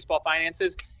familiar with baseball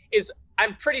finances, is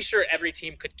I'm pretty sure every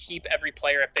team could keep every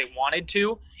player if they wanted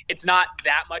to. It's not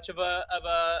that much of a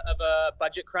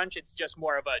budget crunch. It's just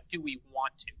more of a, do we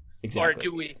want to? Exactly. Or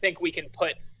do we think we can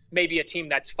put maybe a team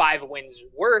that's 5 wins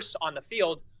worse on the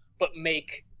field, but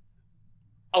make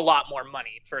a lot more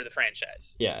money for the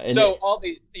franchise? Yeah. And so all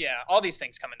these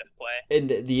things come into play. And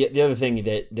the other thing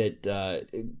that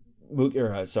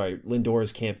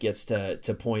Lindor's camp gets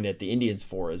to point at the Indians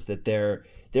for is that their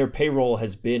payroll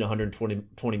has been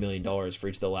 $120 million for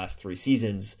each of the last 3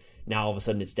 seasons. Now all of a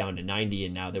sudden it's down to 90,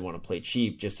 and now they want to play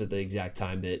cheap just at the exact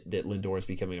time that Lindor is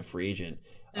becoming a free agent.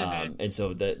 And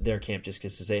so their camp just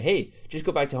gets to say, hey, just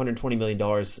go back to $120 million.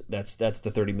 That's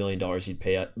the $30 million you'd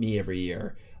pay me every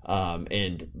year.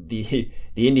 And the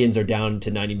Indians are down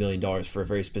to $90 million for a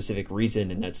very specific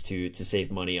reason, and that's to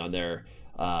save money on their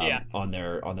on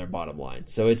their bottom line.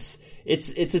 So it's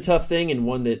a tough thing, and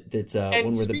one that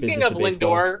when we're the business of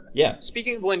baseball.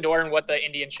 Speaking of Lindor and what the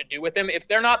Indians should do with him, if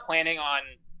they're not planning on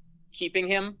keeping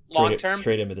him long term,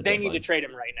 trade him at the they deadline. need to trade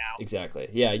him right now. Exactly.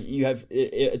 Yeah, you have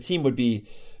a team would be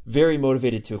very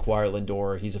motivated to acquire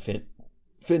Lindor. He's a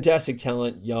fantastic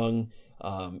talent, young,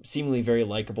 seemingly very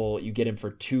likable. You get him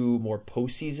for 2 more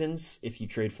postseasons if you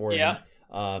trade for him.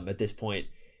 At this point,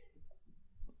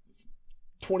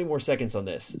 20 more seconds on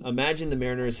this. Imagine the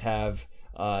Mariners have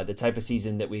the type of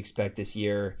season that we expect this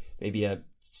year, maybe a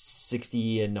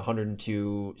 60 and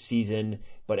 102 season,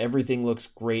 but everything looks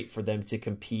great for them to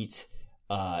compete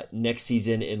next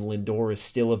season, and Lindor is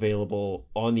still available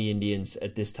on the Indians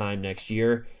at this time next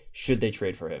year. Should they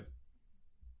trade for him?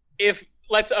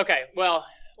 Let's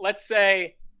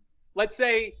say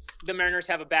the Mariners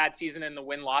have a bad season in the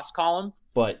win-loss column,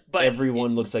 but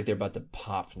everyone looks like they're about to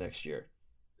pop next year.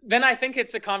 Then I think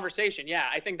it's a conversation. Yeah,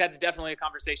 I think that's definitely a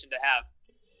conversation to have,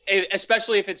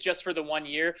 especially if it's just for the 1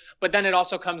 year. But then it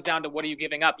also comes down to, what are you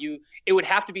giving up? It would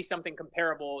have to be something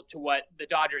comparable to what the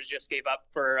Dodgers just gave up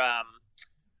for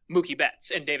Mookie Betts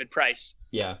and David Price.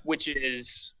 Yeah, which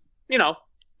is,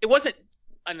 it wasn't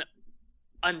an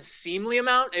unseemly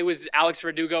amount. It was Alex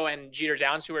Verdugo and Jeter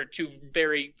Downs, who are 2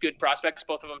 very good prospects,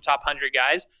 both of them top 100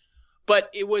 guys.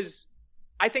 But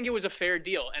I think it was a fair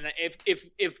deal. And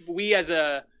if we as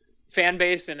a fan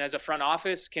base and as a front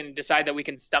office can decide that we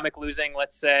can stomach losing,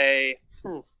 let's say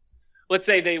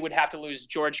they would have to lose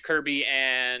George Kirby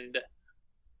and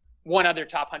one other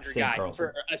top 100 Sam guy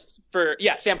Carlson.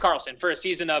 Sam Carlson for a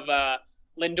season of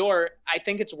Lindor. I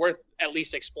think it's worth at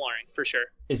least exploring for sure.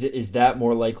 Is that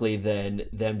more likely than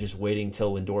them just waiting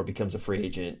till Lindor becomes a free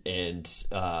agent and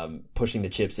pushing the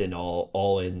chips in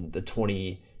all in the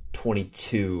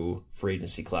 2022 free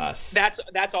agency class? That's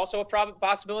also a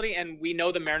possibility, and we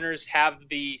know the Mariners have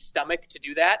the stomach to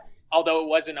do that. Although it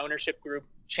was an ownership group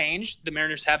change, the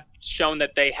Mariners have shown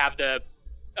that they have the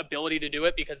ability to do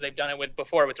it because they've done it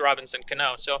before with Robinson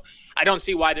Cano. So I don't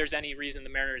see why there's any reason the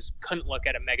Mariners couldn't look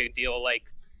at a mega deal like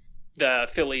the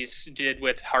Phillies did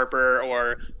with Harper,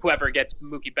 or whoever gets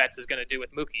Mookie Betts is going to do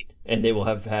with Mookie. And they will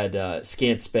have had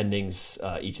scant spendings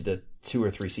each of the 2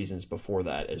 or 3 seasons before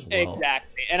that as well.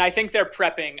 Exactly. And I think they're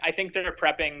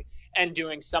prepping and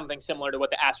doing something similar to what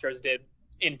the Astros did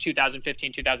in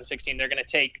 2015, 2016. They're going to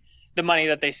take the money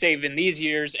that they save in these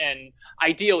years, and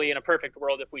ideally, in a perfect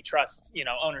world, if we trust,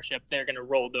 ownership, they're going to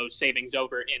roll those savings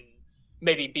over in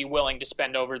maybe be willing to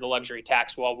spend over the luxury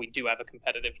tax while we do have a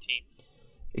competitive team.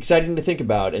 Exciting to think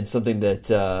about, and something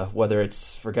that whether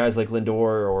it's for guys like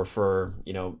Lindor or for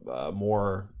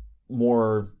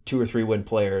more 2 or 3 win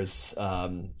players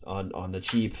on the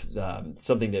cheap,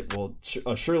 something that will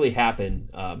surely happen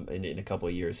in a couple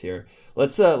of years here.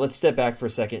 Let's step back for a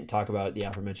second and talk about the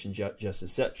aforementioned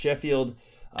Justus Sheffield.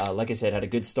 Like I said, had a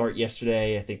good start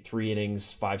yesterday. I think 3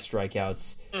 innings, 5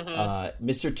 strikeouts.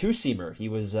 Mr. Two-seamer.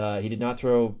 He did not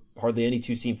throw hardly any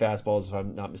two-seam fastballs, if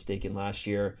I'm not mistaken, last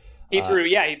year. He threw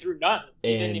none.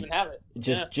 He didn't even have it.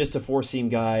 Just a 4-seam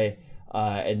guy.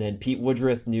 And then Pete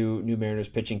Woodruff, new Mariners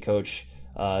pitching coach,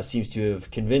 seems to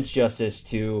have convinced Justus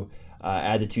to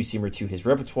add the two-seamer to his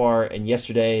repertoire. And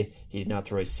yesterday, he did not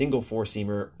throw a single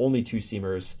 4-seamer, only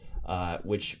 2-seamers,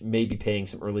 which may be paying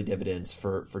some early dividends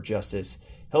for Justus.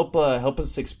 Help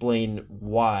us explain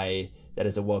why that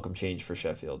is a welcome change for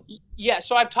Sheffield. Yeah,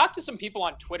 so I've talked to some people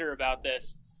on Twitter about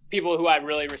this, people who I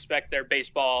really respect their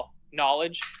baseball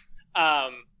knowledge.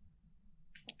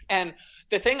 And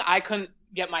the thing I couldn't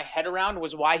get my head around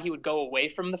was why he would go away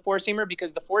from the 4-seamer,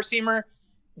 because the 4-seamer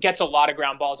gets a lot of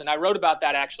ground balls. And I wrote about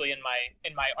that actually in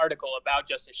my article about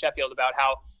Justus Sheffield, about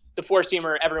how the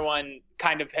 4-seamer, everyone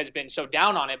kind of has been so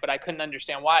down on it, but I couldn't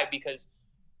understand why, because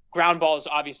ground balls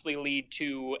obviously lead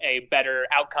to a better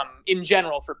outcome in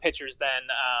general for pitchers than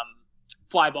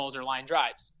fly balls or line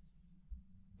drives.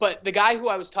 But the guy who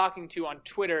I was talking to on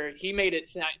Twitter, he made it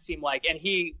seem like, and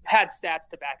he had stats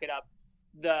to back it up,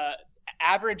 the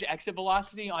average exit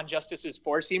velocity on Justus's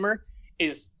 4-seamer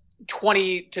is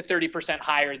 20 to 30%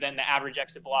 higher than the average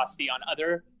exit velocity on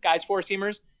other guys'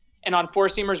 4-seamers. And on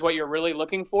 4-seamers, what you're really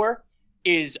looking for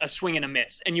is a swing and a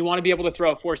miss. And you want to be able to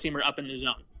throw a 4-seamer up in the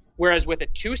zone. Whereas with a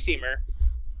 2-seamer,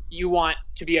 you want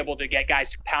to be able to get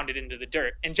guys to pound it into the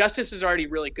dirt. And Justus is already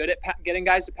really good at getting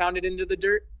guys to pound it into the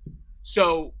dirt.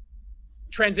 So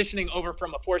transitioning over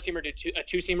from a 4-seamer to a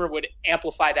 2-seamer would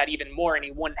amplify that even more, and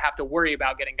he wouldn't have to worry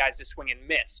about getting guys to swing and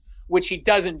miss, which he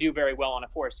doesn't do very well on a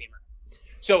 4-seamer.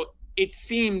 So it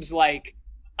seems like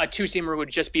a 2-seamer would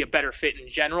just be a better fit in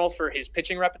general for his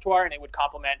pitching repertoire, and it would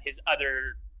complement his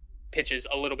other pitches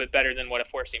a little bit better than what a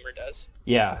 4-seamer does.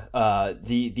 Yeah.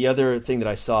 The other thing that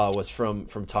I saw was from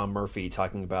Tom Murphy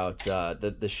talking about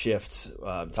the shift.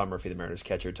 Tom Murphy, the Mariners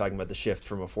catcher, talking about the shift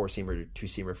from a 4-seamer to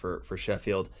 2-seamer for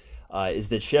Sheffield. Is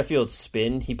that Sheffield's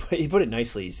spin? He put it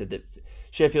nicely. He said that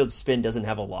Sheffield's spin doesn't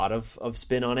have a lot of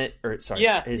spin on it. Or sorry,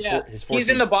 his 4-seamer. He's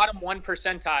in the bottom 1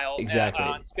 percentile exactly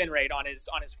on spin rate on his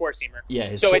 4-seamer.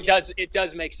 Yeah. So it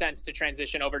does make sense to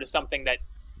transition over to something that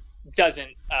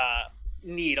doesn't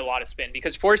need a lot of spin,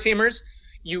 because 4-seamers,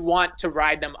 you want to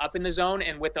ride them up in the zone,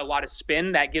 and with a lot of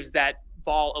spin, that gives that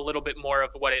ball a little bit more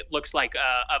of what it looks like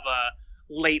of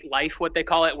a late life, what they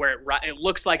call it, where it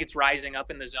looks like it's rising up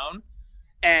in the zone.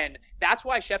 And that's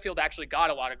why Sheffield actually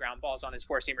got a lot of ground balls on his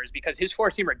 4-seamers, because his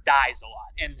 4-seamer dies a lot.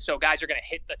 And so guys are going to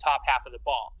hit the top half of the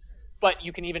ball. But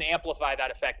you can even amplify that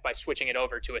effect by switching it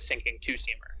over to a sinking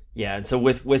 2-seamer. Yeah, and so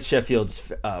with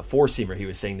Sheffield's 4-seamer, he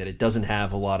was saying that it doesn't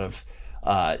have a lot of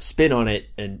spin on it,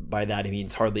 and by that he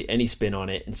means hardly any spin on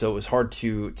it, and so it was hard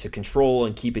to control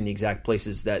and keep in the exact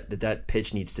places that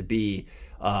pitch needs to be.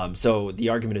 So the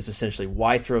argument is essentially,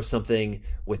 why throw something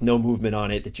with no movement on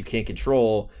it that you can't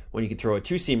control when you can throw a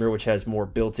 2-seamer which has more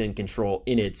built-in control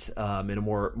in it, and a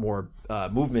more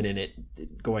movement in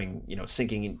it, going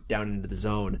sinking down into the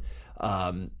zone.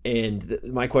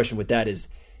 My question with that is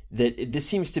that this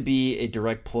seems to be a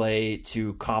direct play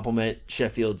to complement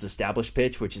Sheffield's established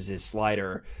pitch, which is his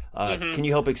slider. Can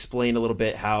you help explain a little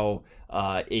bit how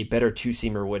a better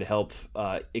 2-seamer would help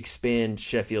expand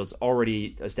Sheffield's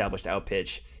already established out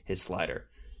pitch, his slider?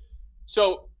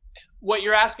 So what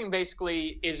you're asking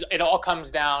basically is, it all comes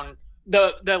down,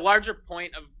 the larger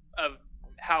point of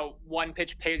how one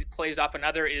pitch plays off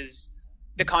another is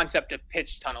the concept of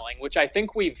pitch tunneling, which I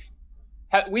think we've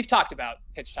talked about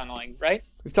pitch tunneling, right?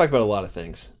 We've talked about a lot of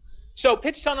things. So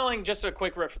pitch tunneling, just a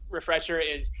quick refresher,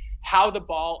 is how the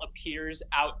ball appears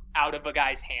out of a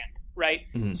guy's hand, right?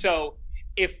 Mm-hmm. So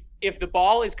if the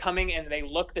ball is coming and they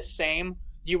look the same,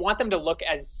 you want them to look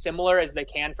as similar as they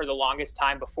can for the longest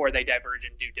time before they diverge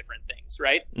and do different things,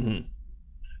 right? Mm-hmm.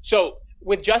 So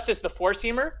with Justus, the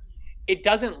 4-seamer, it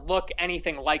doesn't look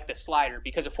anything like the slider,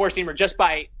 because a 4-seamer, just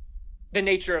by the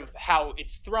nature of how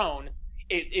it's thrown,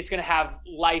 it's going to have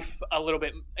a little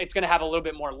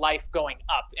bit more life going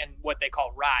up and what they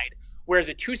call ride. Whereas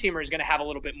a 2-seamer is going to have a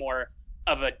little bit more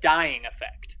of a dying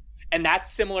effect. And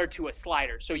that's similar to a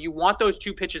slider. So you want those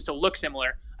two pitches to look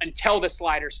similar until the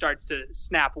slider starts to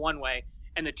snap one way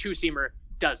and the 2-seamer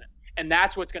doesn't. And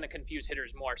that's what's going to confuse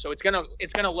hitters more. So it's going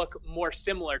to look more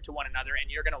similar to one another,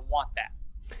 and you're going to want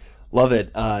that. Love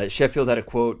it. Sheffield had a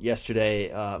quote yesterday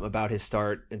about his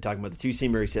start and talking about the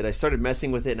two-seamer. He said, "I started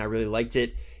messing with it and I really liked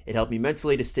it. It helped me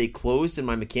mentally to stay closed in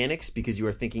my mechanics because you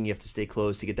are thinking you have to stay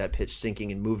closed to get that pitch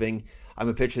sinking and moving. I'm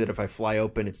a pitcher that if I fly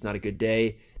open, it's not a good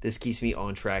day. This keeps me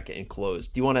on track and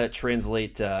closed." Do you want to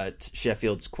translate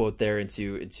Sheffield's quote there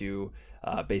into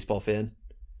baseball fan?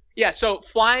 Yeah, so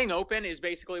flying open is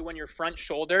basically when your front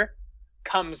shoulder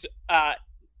comes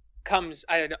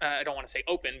I don't want to say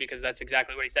open because that's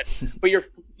exactly what he said, but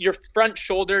your front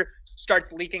shoulder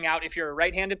starts leaking out. If you're a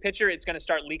right-handed pitcher, it's going to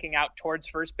start leaking out towards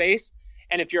first base.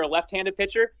 And if you're a left-handed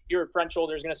pitcher, your front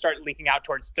shoulder is going to start leaking out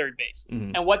towards third base.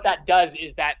 Mm-hmm. And what that does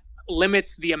is that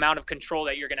limits the amount of control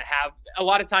that you're going to have. A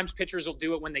lot of times pitchers will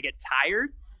do it when they get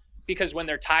tired, because when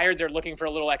they're tired, they're looking for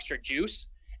a little extra juice.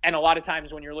 And a lot of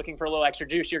times when you're looking for a little extra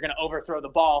juice, you're going to overthrow the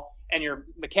ball and your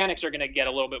mechanics are going to get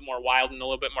a little bit more wild and a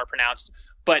little bit more pronounced.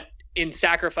 But in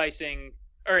sacrificing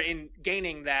or in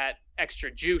gaining that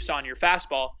extra juice on your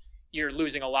fastball, you're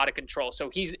losing a lot of control. So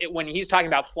when he's talking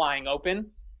about flying open,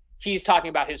 he's talking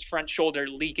about his front shoulder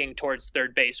leaking towards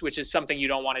third base, which is something you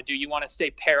don't want to do. You want to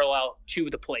stay parallel to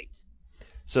the plate.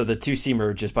 So the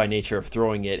two-seamer, just by nature of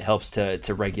throwing it, helps to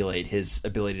regulate his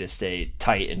ability to stay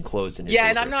tight and closed in his delivery.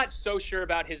 And I'm not so sure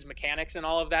about his mechanics and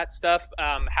all of that stuff,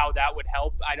 how that would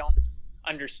help. I don't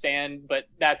understand, but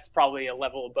that's probably a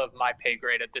level above my pay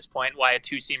grade at this point, why a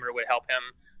two-seamer would help him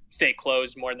stay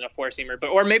closed more than a four-seamer.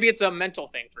 Or maybe it's a mental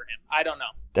thing for him. I don't know.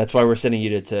 That's why we're sending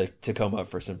you to Tacoma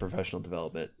for some professional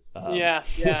development. Yeah.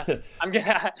 I'm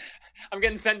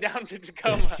getting sent down to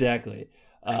Tacoma. Exactly.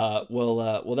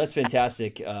 Well, that's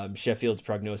fantastic. Sheffield's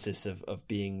prognosis of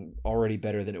being already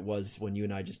better than it was when you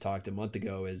and I just talked a month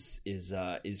ago is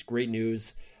great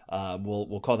news.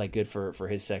 We'll call that good for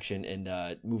his section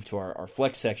and move to our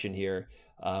flex section here,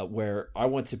 where I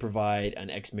want to provide an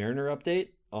ex-Mariner update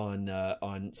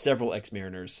on several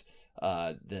ex-Mariners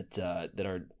that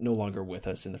are no longer with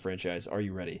us in the franchise. Are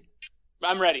you ready?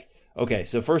 I'm ready. Okay,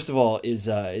 so first of all is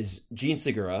Gene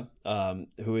Segura,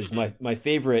 who is my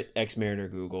favorite ex-Mariner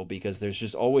Google, because there's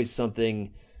just always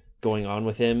something going on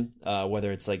with him,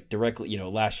 whether it's like directly,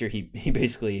 last year he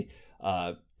basically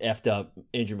effed up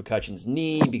Andrew McCutchen's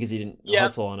knee because he didn't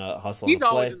hustle on a play. He's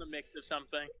always in the mix of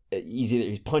something.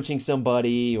 He's punching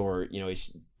somebody or,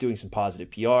 he's doing some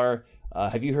positive PR.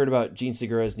 Have you heard about Gene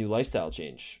Segura's new lifestyle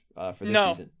change for this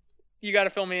season? You got to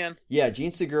fill me in. Yeah,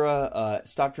 Gene Segura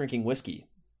stopped drinking whiskey.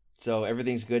 So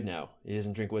everything's good now. He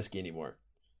doesn't drink whiskey anymore.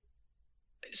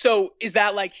 So is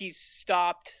that like he's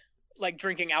stopped like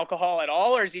drinking alcohol at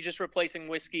all, or is he just replacing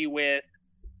whiskey with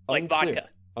like vodka?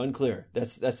 Unclear.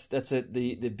 That's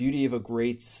the beauty of a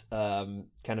great kind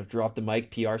of drop the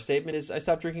mic PR statement is I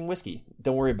stopped drinking whiskey.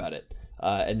 Don't worry about it.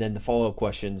 And then the follow-up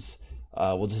questions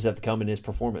will just have to come in his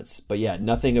performance. But yeah,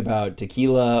 nothing about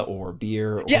tequila or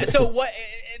beer. Yeah. So what?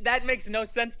 That makes no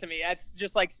sense to me. That's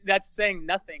just like that's saying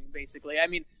nothing basically. I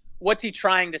mean, what's he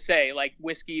trying to say? Like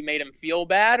whiskey made him feel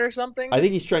bad or something? I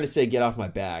think he's trying to say "get off my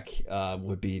back"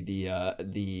 would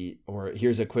be or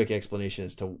here's a quick explanation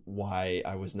as to why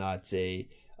I was not a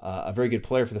very good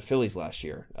player for the Phillies last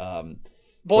year. And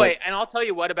I'll tell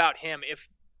you what about him. If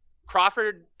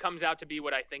Crawford comes out to be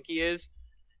what I think he is,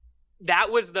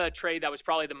 that was the trade that was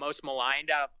probably the most maligned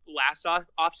out of last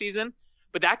offseason.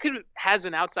 But that has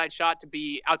an outside shot to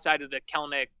be outside of the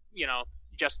Kelenic,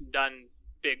 just done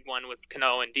big one with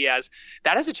Cano and Diaz.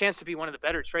 That has a chance to be one of the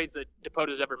better trades that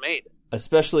Depota's ever made.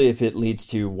 Especially if it leads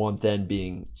to one then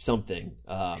being something.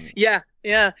 Yeah.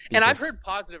 And I've heard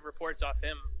positive reports off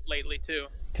him lately too.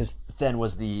 Because then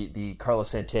was the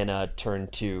Carlos Santana turn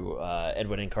to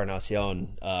Edwin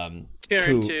Encarnacion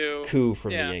coup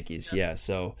from the Yankees. Yeah.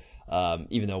 So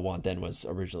even though Juan then was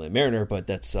originally a Mariner, but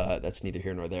that's neither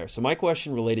here nor there. So my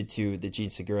question related to the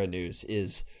Gene Segura news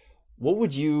is, what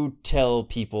would you tell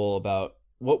people about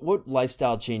what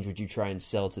lifestyle change would you try and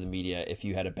sell to the media if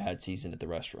you had a bad season at the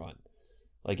restaurant?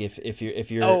 Like if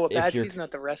season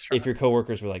at the restaurant. If your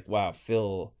coworkers were like, "Wow,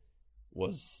 Phil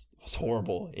was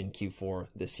horrible in Q4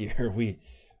 this year,"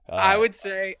 I would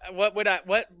say,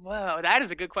 wow, that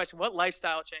is a good question. What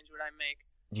lifestyle change would I make?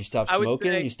 Did you stop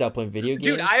smoking? Did you stop playing video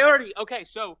games? Dude,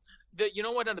 so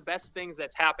one of the best things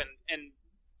that's happened, and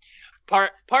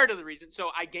part of the reason, so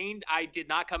I did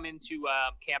not come into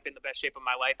camp in the best shape of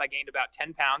my life. I gained about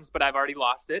 10 pounds, but I've already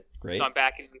lost it. Great. So I'm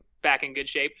back in good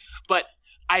shape. But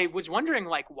I was wondering,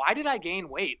 like, why did I gain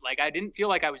weight? Like, I didn't feel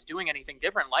like I was doing anything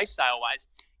different lifestyle-wise.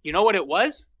 You know what it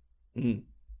was? Mm.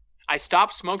 I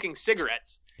stopped smoking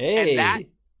cigarettes. Hey. And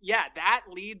that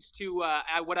leads to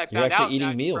what I found out. You're actually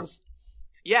eating meals.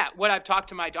 What I've talked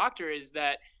to my doctor is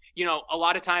that, a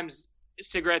lot of times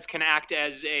cigarettes can act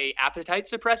as a appetite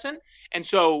suppressant. And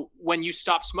so when you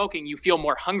stop smoking, you feel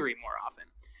more hungry more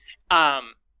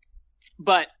often.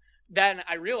 But then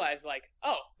I realized, like,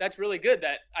 oh, that's really good.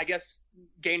 That I guess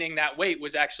gaining that weight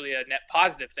was actually a net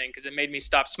positive thing because it made me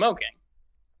stop smoking.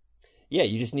 Yeah,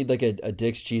 you just need like a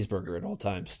Dick's cheeseburger at all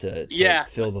times to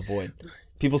fill the void.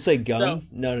 People say gum.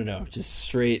 No. Just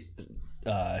straight,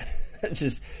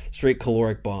 just straight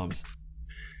caloric bombs.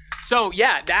 So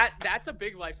yeah, that's a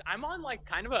big life. I'm on like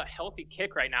kind of a healthy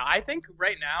kick right now. I think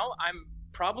right now I'm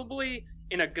probably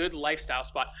in a good lifestyle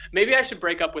spot. Maybe I should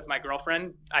break up with my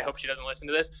girlfriend. I hope she doesn't listen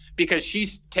to this because she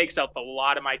takes up a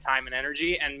lot of my time and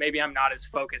energy, and maybe I'm not as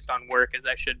focused on work as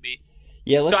I should be.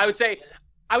 Yeah. So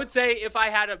I would say if I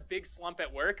had a big slump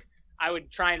at work, I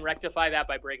would try and rectify that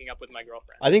by breaking up with my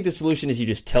girlfriend. I think the solution is you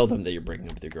just tell them that you're breaking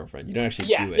up with your girlfriend. You don't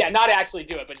actually do it. Yeah, not actually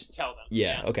do it, but just tell them.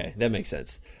 Yeah. Okay, that makes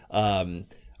sense.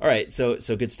 All right, so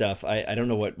good stuff. I don't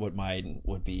know what mine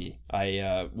would be.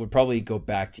 I would probably go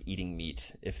back to eating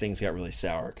meat if things got really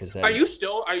sour. Are you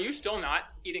still not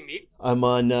eating meat? I'm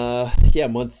on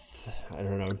month, I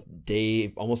don't know,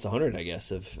 day almost 100, I guess,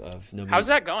 of no meat. How's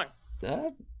that going?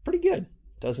 Pretty good.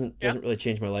 Doesn't really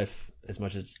change my life as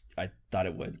much as I thought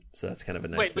it would. So that's kind of a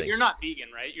nice thing. But you're not vegan,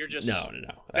 right? You're just no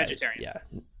vegetarian.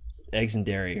 Eggs and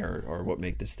dairy are what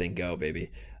make this thing go,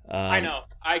 baby. I know.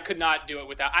 I could not do it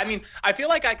without. I mean, I feel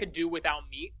like I could do without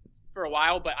meat for a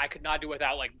while, but I could not do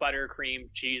without like butter, cream,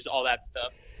 cheese, all that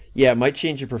stuff. Yeah, it might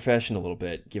change your profession a little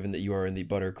bit, given that you are in the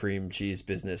butter, cream, cheese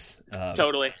business.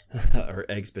 Totally. Or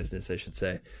eggs business, I should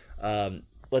say.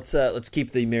 Let's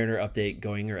keep the Mariner update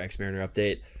going, or ex-Mariner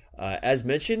update. As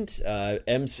mentioned,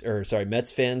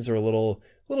 Mets fans are a little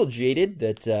jaded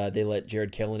that they let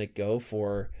Jarred Kelenic go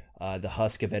for the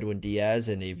husk of Edwin Diaz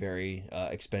and a very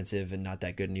expensive and not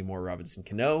that good anymore Robinson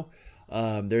Cano.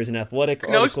 There's an Athletic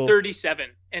article. 37,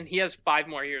 and he has 5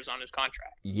 more years on his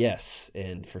contract. Yes,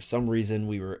 and for some reason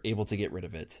we were able to get rid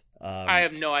of it. I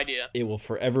have no idea. It will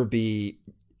forever be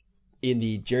in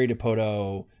the Jerry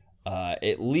DiPoto,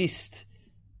 at least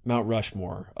Mount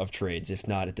Rushmore of trades, if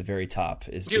not at the very top.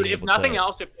 Dude, if nothing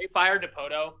else, if they fire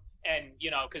DiPoto and,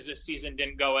 because this season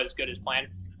didn't go as good as planned,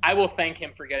 I will thank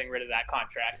him for getting rid of that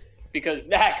contract because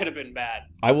that could have been bad.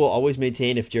 I will always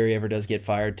maintain if Jerry ever does get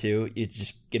fired too, it's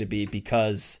just going to be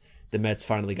because the Mets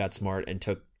finally got smart and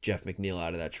took Jeff McNeil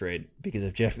out of that trade. Because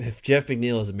if Jeff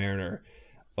McNeil is a Mariner,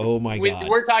 oh my God.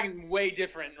 We're talking way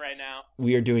different right now.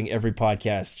 We are doing every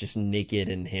podcast just naked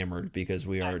and hammered because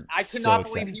we are I could not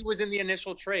believe he was in the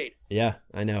initial trade. Yeah,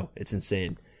 I know. It's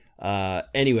insane.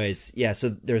 Anyways, yeah,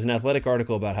 so there's an Athletic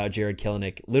article about how Jarred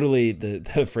Kelenic, literally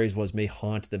the phrase was, may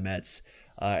haunt the Mets.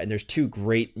 And there's 2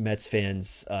 great Mets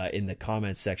fans in the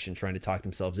comments section trying to talk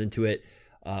themselves into it.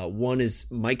 One is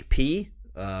Mike P.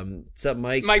 What's up,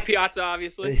 Mike? Mike Piazza,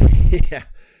 obviously. Yeah.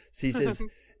 So he says,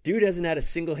 dude hasn't had a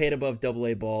single hit above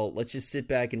AA ball. Let's just sit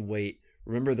back and wait.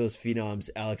 Remember those phenoms,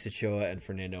 Alex Ochoa and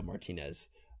Fernando Martinez.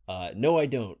 No, I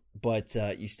don't. But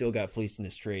you still got fleeced in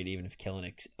this trade, even if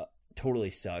Kelenic totally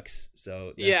sucks.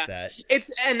 So that's that.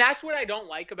 And that's what I don't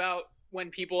like about when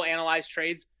people analyze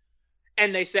trades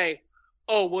and they say,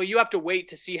 oh, well, you have to wait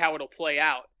to see how it'll play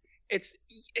out.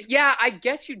 I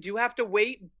guess you do have to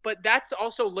wait, but that's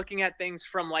also looking at things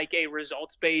from like a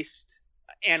results-based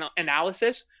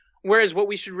analysis. Whereas what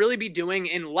we should really be doing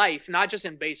in life, not just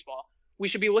in baseball, we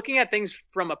should be looking at things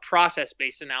from a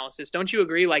process-based analysis. Don't you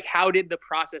agree? Like, how did the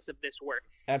process of this work?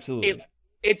 Absolutely.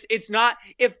 It's not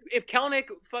if Kelenic,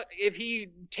 if he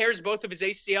tears both of his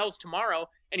ACLs tomorrow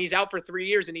and he's out for 3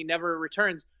 years and he never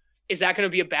returns, is that going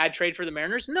to be a bad trade for the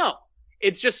Mariners? No.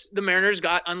 It's just the Mariners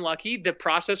got unlucky. The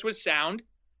process was sound.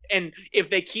 And if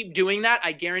they keep doing that,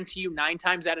 I guarantee you 9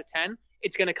 times out of 10,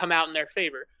 it's going to come out in their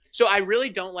favor. So I really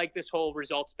don't like this whole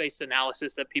results-based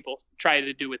analysis that people try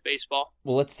to do with baseball.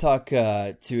 Well, let's talk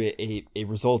to a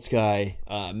results guy.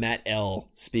 Matt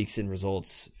L. speaks in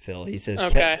results, Phil. He says,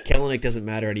 Kelenic doesn't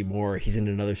matter anymore. He's in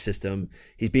another system.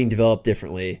 He's being developed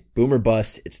differently. Boom or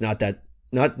bust. It's not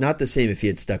the same if he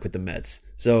had stuck with the Mets.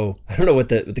 So I don't know what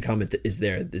the comment is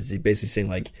there. Is he basically saying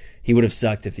like he would have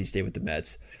sucked if he stayed with the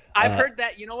Mets? I've heard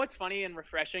that. You know what's funny and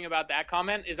refreshing about that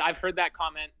comment is I've heard that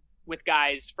comment with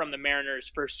guys from the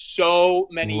Mariners for so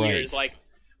many years. Like,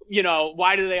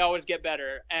 why do they always get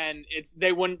better? And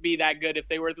they wouldn't be that good if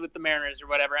they were with the Mariners or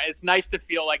whatever. It's nice to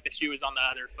feel like the shoe is on the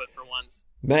other foot for once.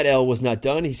 Matt L. was not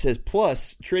done. He says,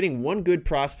 plus, trading one good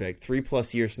prospect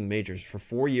 3+ years in the majors for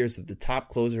 4 years of the top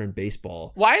closer in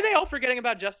baseball. Why are they all forgetting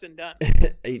about Justin Dunn?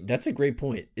 That's a great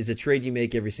point. Is a trade you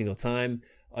make every single time.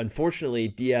 Unfortunately,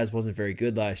 Diaz wasn't very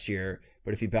good last year,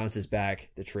 but if he bounces back,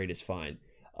 the trade is fine.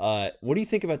 What do you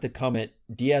think about the comment,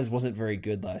 Diaz wasn't very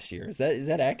good last year? Is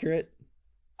that accurate?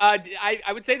 I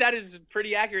would say that is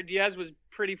pretty accurate. Diaz was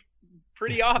pretty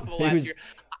pretty awful last year.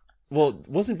 Well,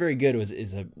 wasn't very good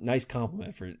is a nice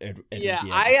compliment for Edwin Diaz.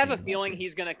 I have a feeling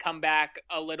he's going to come back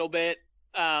a little bit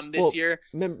this year.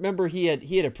 Remember, he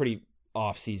had a pretty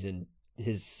off season,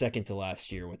 his second to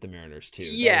last year with the Mariners too.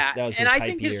 Yeah, that was and his I hype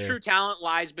think year. his true talent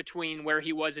lies between where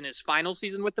he was in his final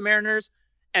season with the Mariners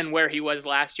and where he was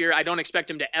last year. I don't expect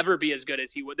him to ever be as good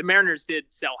as he would. The Mariners did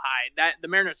sell high. The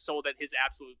Mariners sold at his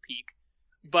absolute peak,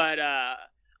 but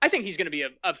I think he's going to be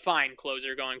a fine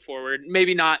closer going forward.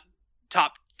 Maybe not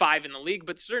top 5 in the league,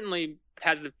 but certainly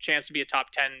has the chance to be a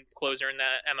top 10 closer in the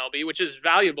MLB, which is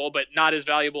valuable, but not as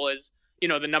valuable as,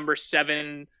 the number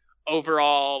 7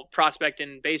 overall prospect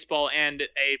in baseball and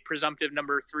a presumptive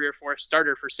number 3 or 4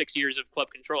 starter for 6 years of club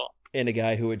control. And a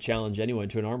guy who would challenge anyone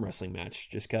to an arm wrestling match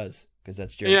just because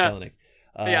that's Jarred Kelenic.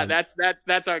 Yeah,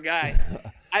 that's our guy.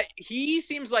 He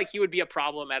seems like he would be a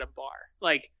problem at a bar.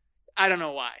 Like, I don't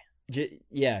know why.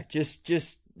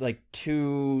 Just like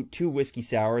two whiskey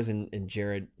sours and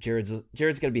Jared's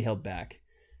got to be held back.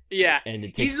 Yeah, and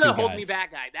he's the hold me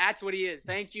back guy. That's what he is.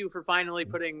 Thank you for finally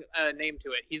putting a name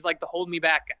to it. He's like the hold me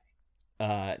back guy.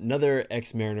 Another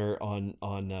ex-Mariner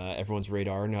on everyone's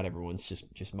radar. Not everyone's,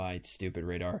 just my stupid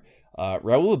radar.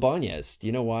 Raul Ibanez. Do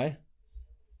you know why?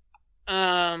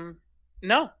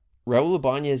 No. Raul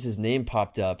Ibanez's name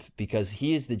popped up because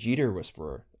he is the Jeter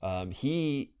whisperer.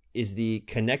 He is the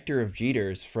connector of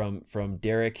Jeters from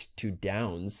Derek to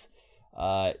Downs.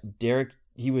 Derek,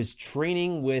 he was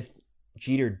training with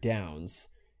Jeter Downs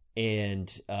and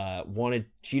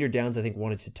Jeter Downs, I think,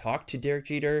 wanted to talk to Derek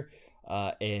Jeter,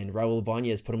 and Raul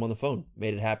Ibanez put him on the phone,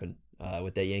 made it happen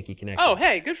with that Yankee connection. Oh,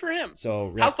 hey, good for him.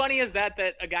 So how funny is that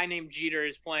a guy named Jeter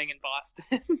is playing in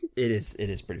Boston? It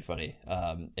is pretty funny,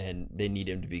 and they need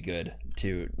him to be good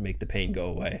to make the pain go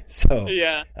away. So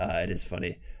yeah, it is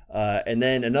funny. And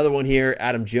then another one here,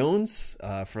 Adam Jones,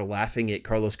 for laughing at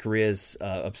Carlos Correa's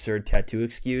absurd tattoo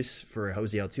excuse for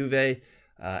Jose Altuve.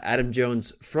 Adam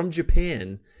Jones from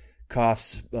Japan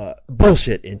coughs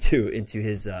bullshit into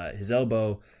his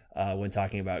elbow when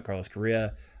talking about Carlos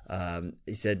Correa.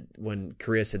 He said when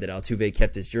Correa said that Altuve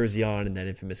kept his jersey on in that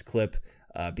infamous clip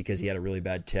because he had a really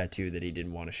bad tattoo that he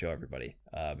didn't want to show everybody.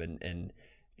 And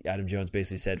Adam Jones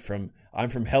basically said, I'm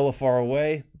from hella far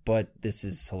away, but this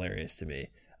is hilarious to me.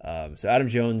 So Adam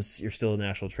Jones, you're still a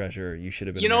national treasure. You should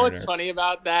have been. You know what's funny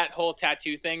about that whole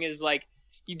tattoo thing is, like,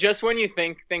 just when you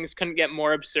think things couldn't get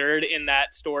more absurd in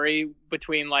that story,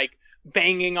 between like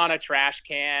banging on a trash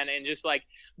can and just like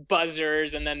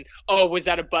buzzers, and then, oh, was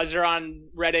that a buzzer on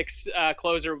Reddick's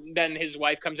closer? Then his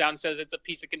wife comes out and says it's a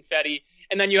piece of confetti,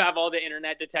 and then you have all the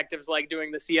internet detectives like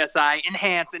doing the CSI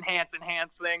enhance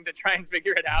thing to try and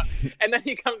figure it out, and then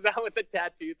he comes out with the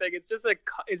tattoo thing. It's just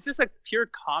a pure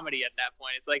comedy at that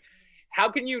point. It's like, how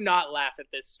can you not laugh at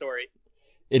this story?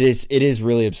 It is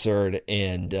really absurd,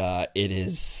 and it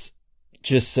is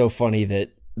just so funny that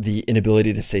the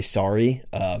inability to say sorry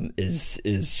is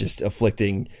just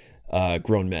afflicting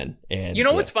grown men. And you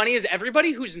know what's funny is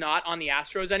everybody who's not on the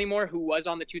Astros anymore, who was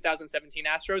on the 2017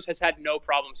 Astros, has had no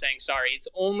problem saying sorry. It's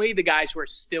only the guys who are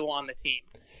still on the team.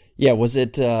 Yeah, was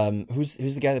it who's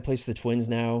the guy that plays for the Twins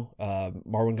now?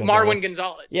 Marwin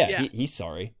Gonzalez. Yeah. He's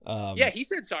sorry. Yeah, he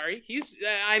said sorry. He's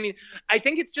I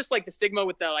think it's just like the stigma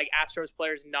with the like Astros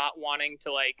players not wanting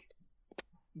to like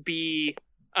be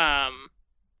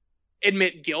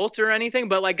admit guilt or anything,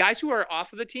 but like guys who are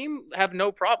off of the team have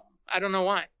no problem. I don't know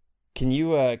why. Can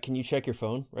you check your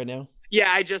phone right now?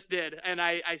 Yeah, I just did, and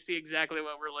I see exactly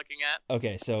what we're looking at.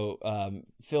 Okay, so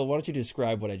Phil, why don't you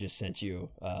describe what I just sent you?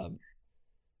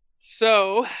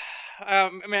 So,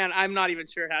 man, I'm not even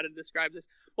sure how to describe this.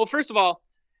 Well, first of all,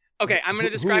 okay, I'm going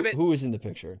to describe it. Who is in the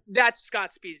picture? That's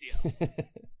Scott Spezio.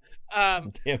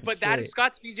 But that is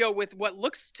Scott Spezio with what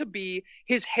looks to be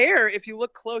his hair. If you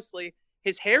look closely,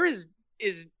 his hair is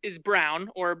brown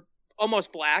or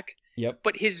almost black. Yep.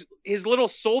 But his little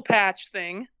soul patch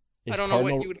thing, I don't know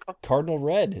what you would call it. Cardinal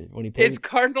red when he played. It's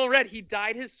cardinal red. He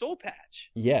dyed his soul patch.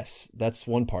 Yes, that's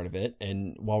one part of it.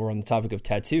 And while we're on the topic of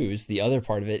tattoos, the other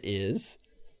part of it is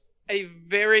a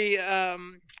very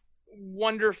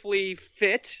wonderfully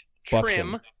fit,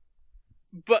 trim,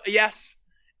 but yes,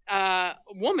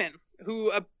 woman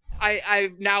who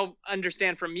I now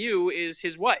understand from you is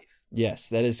his wife. Yes,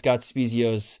 that is Scott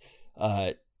Spezio's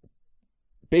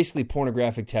basically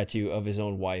pornographic tattoo of his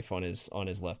own wife on his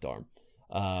left arm.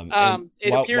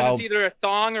 It appears it's either a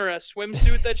thong or a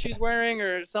swimsuit that she's wearing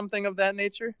or something of that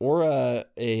nature. Or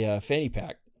a fanny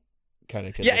pack. Kind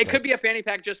of. Yeah, it could be a fanny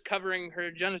pack just covering her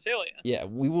genitalia. Yeah,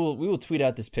 we will tweet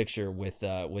out this picture with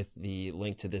the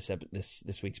link to this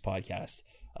week's podcast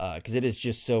because it is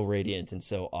just so radiant and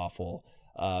so awful.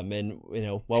 And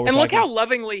while we're and talking, look how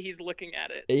lovingly he's looking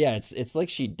at it. Yeah, it's like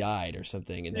she died or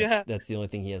something, and that's the only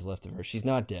thing he has left of her. She's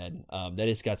not dead. That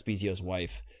is Scott Spezio's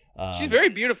wife. She's very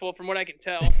beautiful from what I can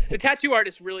tell. The tattoo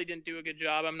artist really didn't do a good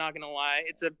job. I'm not gonna lie.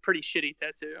 It's a pretty shitty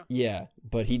tattoo. Yeah,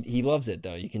 but he loves it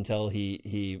though. You can tell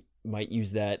he might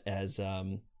use that as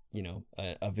a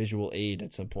visual aid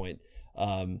at some point.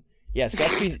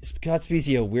 Scott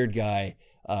Spezio, weird guy.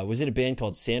 Was in a band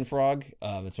called Sandfrog.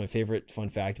 It's my favorite fun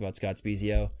fact about Scott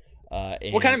Spezio.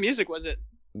 What kind of music was it?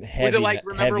 Was it like,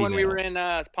 remember when we were in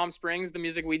Palm Springs, the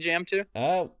music we jammed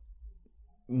to?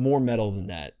 More metal than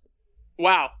that.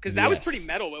 Wow, because that was pretty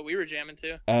metal what we were jamming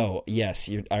to. Oh yes,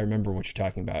 I remember what you're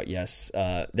talking about. Yes,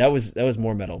 that was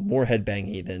more metal, more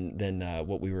headbangy than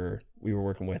what we were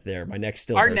working with there. My neck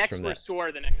still hurts from that. Our necks were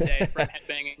sore the next day from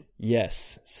headbanging.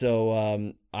 Yes,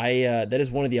 so that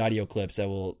is one of the audio clips. We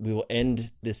will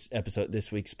end this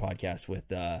week's podcast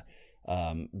with a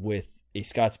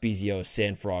Scott Spezio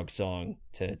Sandfrog song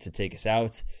to take us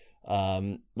out.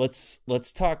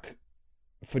 Let's talk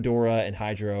Fedora and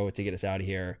Hydro to get us out of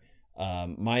here.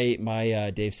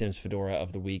 My Dave Sims Fedora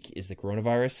of the week is the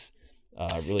coronavirus.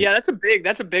 Really, that's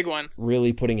a big one.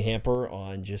 Really putting a hamper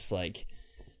on just like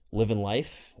living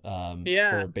life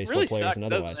for baseball really players sucks, and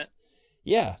otherwise. Doesn't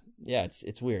it? Yeah,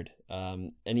 it's weird.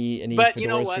 Any but Fedoras you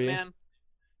know what, for you? man?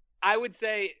 I would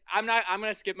say I'm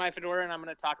gonna skip my Fedora and I'm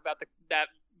gonna talk about that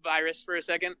virus for a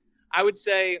second. I would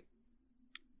say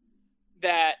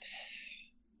that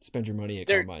spend your money at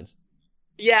Combines.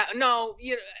 Yeah, no,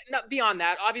 not beyond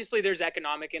that. Obviously, there's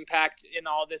economic impact in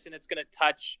all this, and it's going to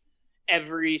touch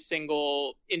every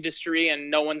single industry,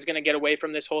 and no one's going to get away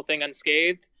from this whole thing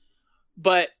unscathed.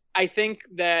 But I think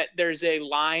that there's a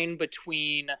line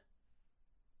between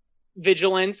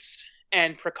vigilance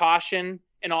and precaution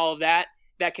and all of that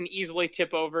can easily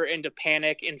tip over into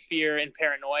panic and fear and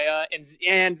paranoia,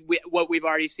 and what we've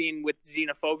already seen with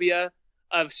xenophobia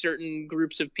of certain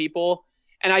groups of people.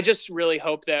 And I just really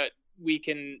hope that we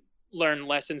can learn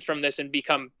lessons from this and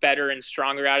become better and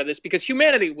stronger out of this, because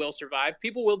humanity will survive.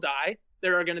 People will die.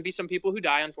 There are going to be some people who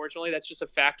die, unfortunately. That's just a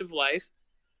fact of life.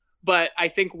 But I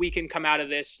think we can come out of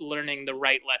this learning the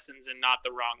right lessons and not the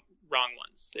wrong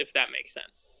ones, if that makes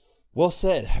sense. Well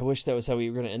said. I wish that was how we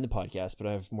were going to end the podcast, but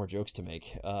I have more jokes to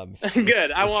make.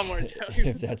 Good. I want more jokes.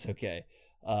 If that's okay.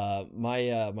 My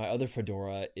other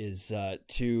Fedora is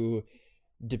to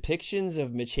depictions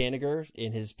of Mitch Haniger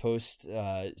in his post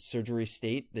surgery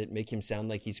state that make him sound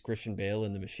like he's Christian Bale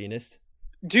in The Machinist.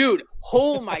 Dude,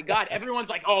 oh my God. Everyone's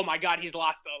like, oh my God, he's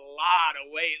lost a lot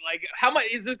of weight. Like, how much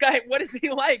is this guy? What is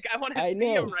he like? I want to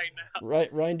see him right now.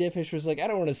 Right. Ryan Difish was like, I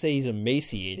don't want to say he's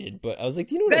emaciated, but I was like,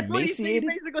 do you know what emaciated?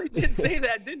 That's what he basically did say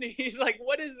that, didn't he? He's like,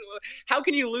 how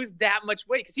can you lose that much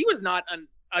weight? Because he was not an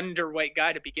underweight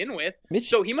guy to begin with.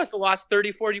 So he must have lost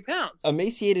 30, 40 pounds.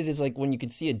 Emaciated is like when you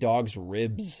can see a dog's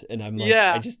ribs, and I'm like,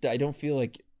 I don't feel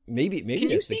like maybe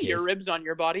can you see your ribs on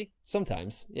your body?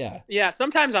 Sometimes, yeah. Yeah,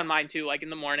 sometimes on mine too. Like in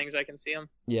the mornings, I can see them.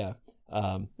 Yeah,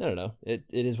 I don't know. It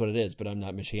is what it is, but I'm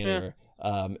not Mitch Haniger.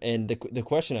 And the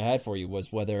question I had for you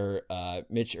was whether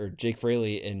Mitch or Jake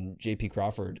Fraley and J.P.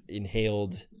 Crawford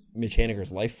inhaled Mitch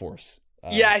Haniger's life force.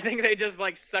 I think they just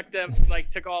like sucked up, like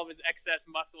took all of his excess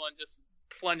muscle and just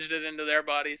plunged it into their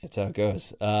bodies. That's how it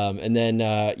goes. And then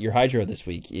your Hydro this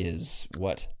week is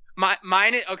what?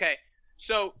 Mine. Okay.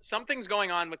 So something's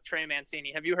going on with Trey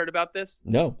Mancini. Have you heard about this?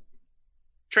 No.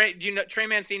 Do you know Trey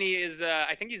Mancini is?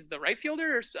 I think he's the right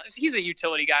fielder. Or he's a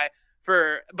utility guy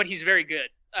but he's very good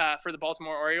for the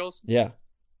Baltimore Orioles. Yeah.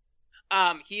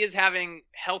 He is having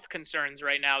health concerns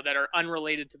right now that are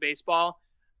unrelated to baseball.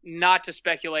 Not to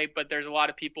speculate, but there's a lot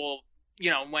of people.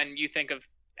 When you think of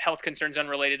health concerns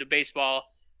unrelated to baseball,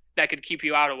 that could keep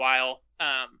you out a while.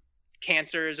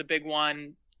 Cancer is a big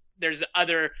one. There's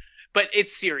other. But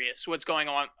it's serious what's going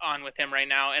on with him right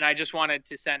now, and I just wanted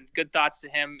to send good thoughts to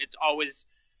him.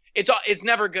 It's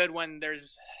never good when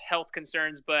there's health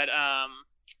concerns, but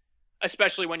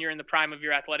especially when you're in the prime of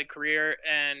your athletic career.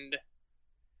 And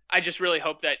I just really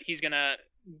hope that he's gonna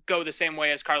go the same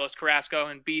way as Carlos Carrasco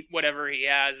and beat whatever he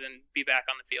has and be back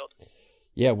on the field.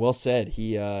 Yeah, well said.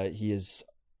 He is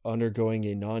undergoing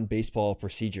a non-baseball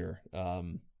procedure.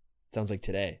 Sounds like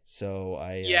today. So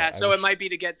it might be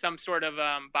to get some sort of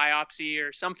biopsy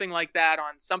or something like that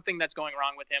on something that's going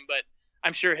wrong with him, but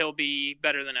I'm sure he'll be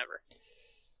better than ever.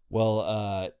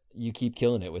 Well, you keep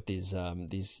killing it with these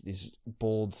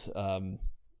bold,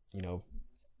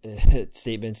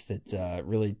 statements that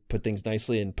really put things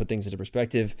nicely and put things into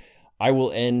perspective. I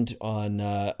will end on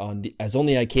as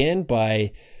only I can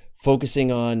by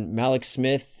focusing on Malik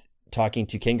Smith talking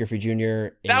to Ken Griffey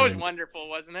Jr. That was wonderful,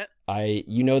 wasn't it?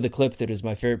 The clip that is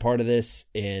my favorite part of this,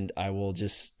 and I will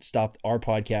just stop our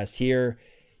podcast here.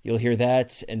 You'll hear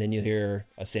that, and then you'll hear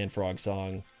a Sandfrog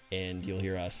song, and you'll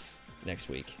hear us next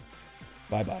week.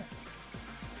 Bye-bye.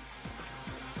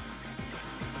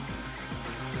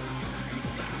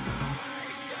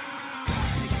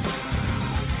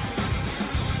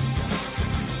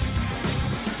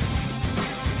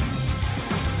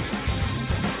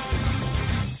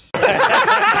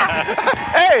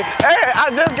 Hey, I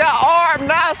just got armed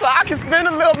now, so I can spend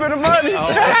a little bit of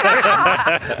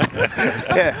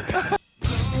money.